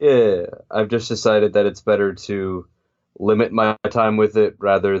it's better to limit my time with it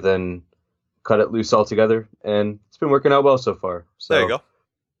rather than cut it loose altogether, and it's been working out well so far. So There you go.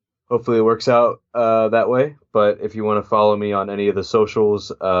 hopefully it works out that way. But if you want to follow me on any of the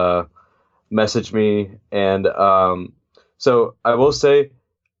socials, message me. And so I will say,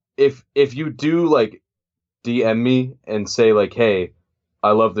 if you do like DM me and say like, hey,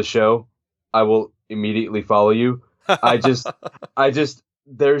 I love the show, I will immediately follow you. I just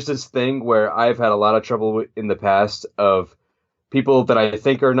there's this thing where I've had a lot of trouble in the past of people that I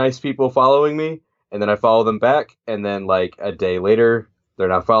think are nice people following me, and then I follow them back, and then like a day later, they're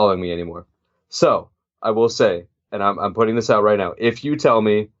not following me anymore. So I will say, and I'm putting this out right now, if you tell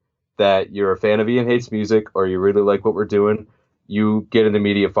me that you're a fan of Ian Hates Music or you really like what we're doing, you get an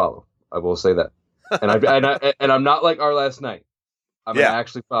immediate follow. I will say that. And I'm not like our last night. I'm going to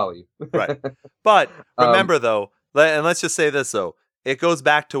actually follow you. Right. But remember, though, and let's just say this, though. It goes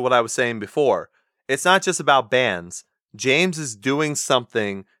back to what I was saying before. It's not just about bands. James is doing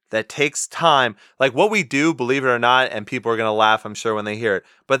something that takes time. Like what we do, believe it or not, and people are going to laugh, I'm sure, when they hear it.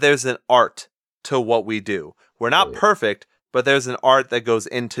 But there's an art to what we do. We're not perfect, but there's an art that goes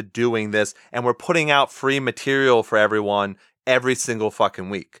into doing this. And we're putting out free material for everyone every single fucking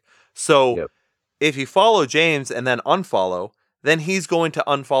week. So if you follow James and then unfollow, then he's going to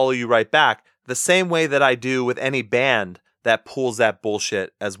unfollow you right back the same way that I do with any band that pulls that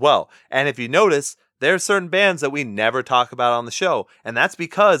bullshit as well. And if you notice, there are certain bands that we never talk about on the show. And that's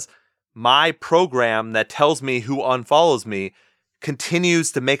because my program that tells me who unfollows me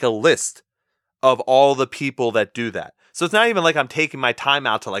continues to make a list of all the people that do that. So it's not even like I'm taking my time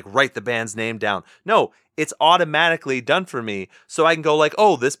out to like write the band's name down. No, it's automatically done for me. So I can go like,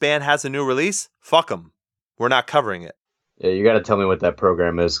 oh, this band has a new release? Fuck them. We're not covering it. Yeah, you got to tell me what that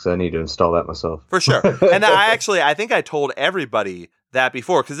program is because I need to install that myself. For sure. And I think I told everybody that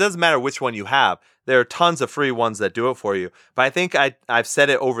before because it doesn't matter which one you have. There are tons of free ones that do it for you. But I think I've said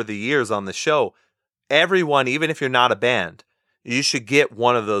it over the years on the show. Everyone, even if you're not a band, you should get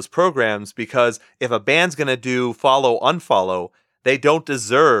one of those programs because if a band's going to do follow, unfollow, they don't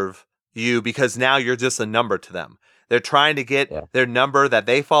deserve you because now you're just a number to them. They're trying to get their number that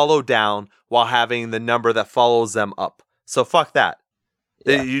they follow down while having the number that follows them up. So fuck that.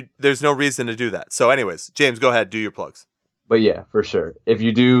 Yeah. There's no reason to do that. So anyways, James, go ahead. Do your plugs. But yeah, for sure. If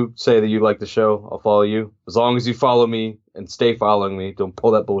you do say that you like the show, I'll follow you. As long as you follow me and stay following me. Don't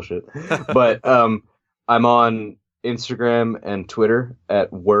pull that bullshit. But I'm on Instagram and Twitter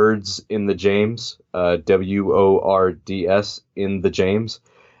at Words in the James. WORDS in the James.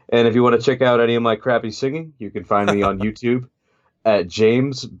 And if you want to check out any of my crappy singing, you can find me on YouTube at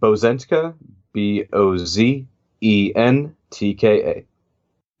James Bozentka, BOZENTKA.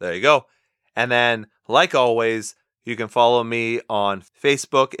 There you go. And then, like always, you can follow me on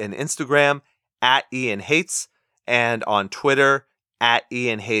Facebook and Instagram at Ian Hates and on Twitter at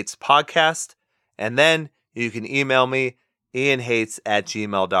Ian Hates Podcast. And then you can email me,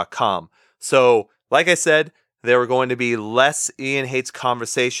 ianhates@gmail.com. So, like I said, there are going to be less Ian Hates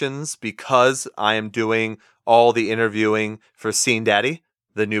conversations because I am doing all the interviewing for Scene Daddy.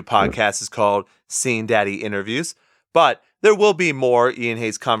 The new podcast is called Scene Daddy Interviews. But there will be more Ian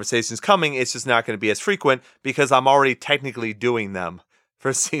Hates conversations coming. It's just not going to be as frequent because I'm already technically doing them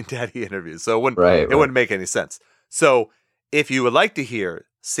for Scene Daddy Interviews. So it wouldn't make any sense. So if you would like to hear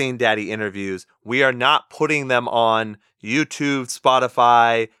Scene Daddy Interviews, we are not putting them on YouTube,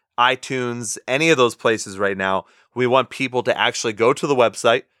 Spotify, iTunes, any of those places right now. We want people to actually go to the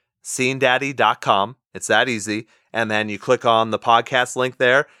website, scenedaddy.com. It's that easy. And then you click on the podcast link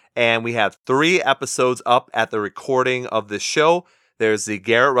there. And we have 3 episodes up at the recording of this show. There's the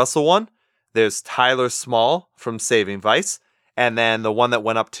Garrett Russell one. There's Tyler Small from Saving Vice. And then the one that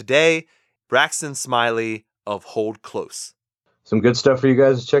went up today, Braxton Smiley of Hold Close. Some good stuff for you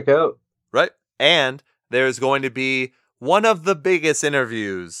guys to check out. Right. And there's going to be one of the biggest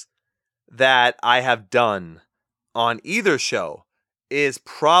interviews that I have done on either show is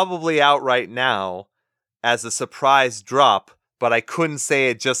probably out right now as a surprise drop but I couldn't say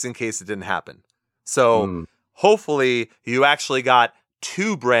it just in case it didn't happen. So hopefully you actually got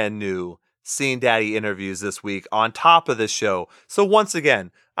 2 brand new Scene Daddy interviews this week on top of this show. So once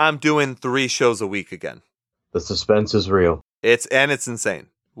again, I'm doing 3 shows a week again. The suspense is real. It's insane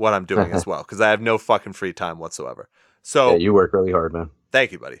what I'm doing as well, because I have no fucking free time whatsoever. So Yeah, you work really hard, man.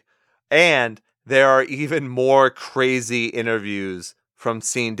 thank you, buddy. And there are even more crazy interviews from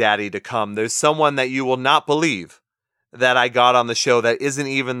Scene Daddy to come. There's someone that you will not believe that I got on the show that isn't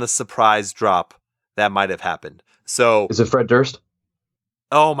even the surprise drop that might have happened. So, Is it Fred Durst?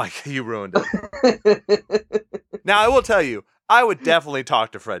 oh my God, you ruined it. Now, I will tell you, I would definitely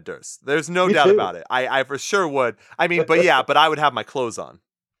talk to Fred Durst. There's no Me doubt too. about it. I for sure would. I mean, but I would have my clothes on.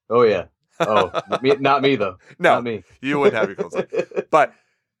 Oh, yeah. Oh, not me, though. No, Not me. you wouldn't have your clothes on. But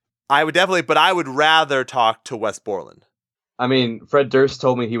I would rather talk to Wes Borland. I mean, Fred Durst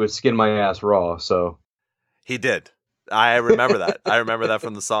told me he would skin my ass raw, so. He did. I remember that. I remember that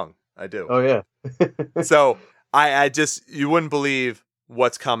from the song. I do. Oh, yeah. So I just, you wouldn't believe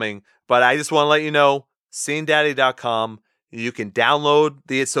what's coming, but I just want to let you know, scenedaddy.com, you can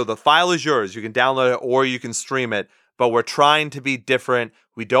download so the file is yours. You can download it or you can stream it, but we're trying to be different.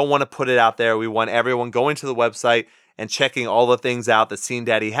 We don't want to put it out there. We want everyone going to the website and checking all the things out that Scene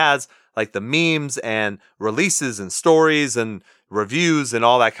Daddy has, like the memes and releases and stories and reviews and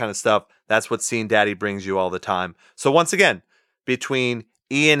all that kind of stuff. That's what Scene Daddy brings you all the time. So once again, between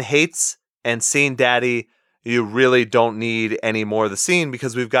Ian Hates and Scene Daddy, you really don't need any more of the scene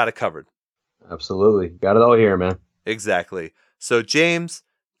because we've got it covered. Absolutely. Got it all here, man. Exactly. So James,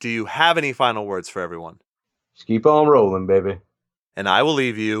 do you have any final words for everyone? Just keep on rolling, baby. And I will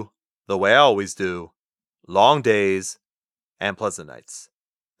leave you, the way I always do, long days and pleasant nights.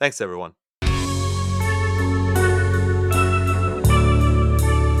 Thanks, everyone.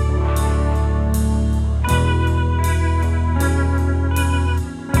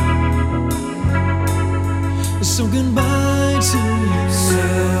 So goodbye to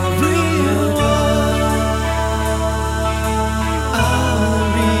everyone. I'll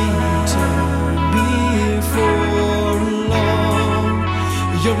return before long.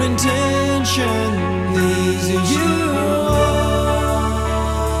 Your intention is you are.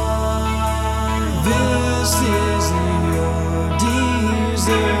 This is your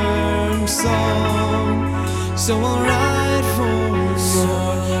deserved song. So I'll write for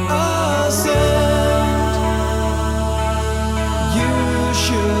your ascent. You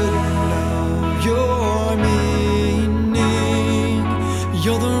should know your meaning.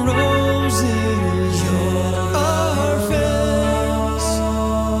 You're the roses, your face.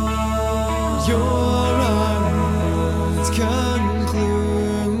 You're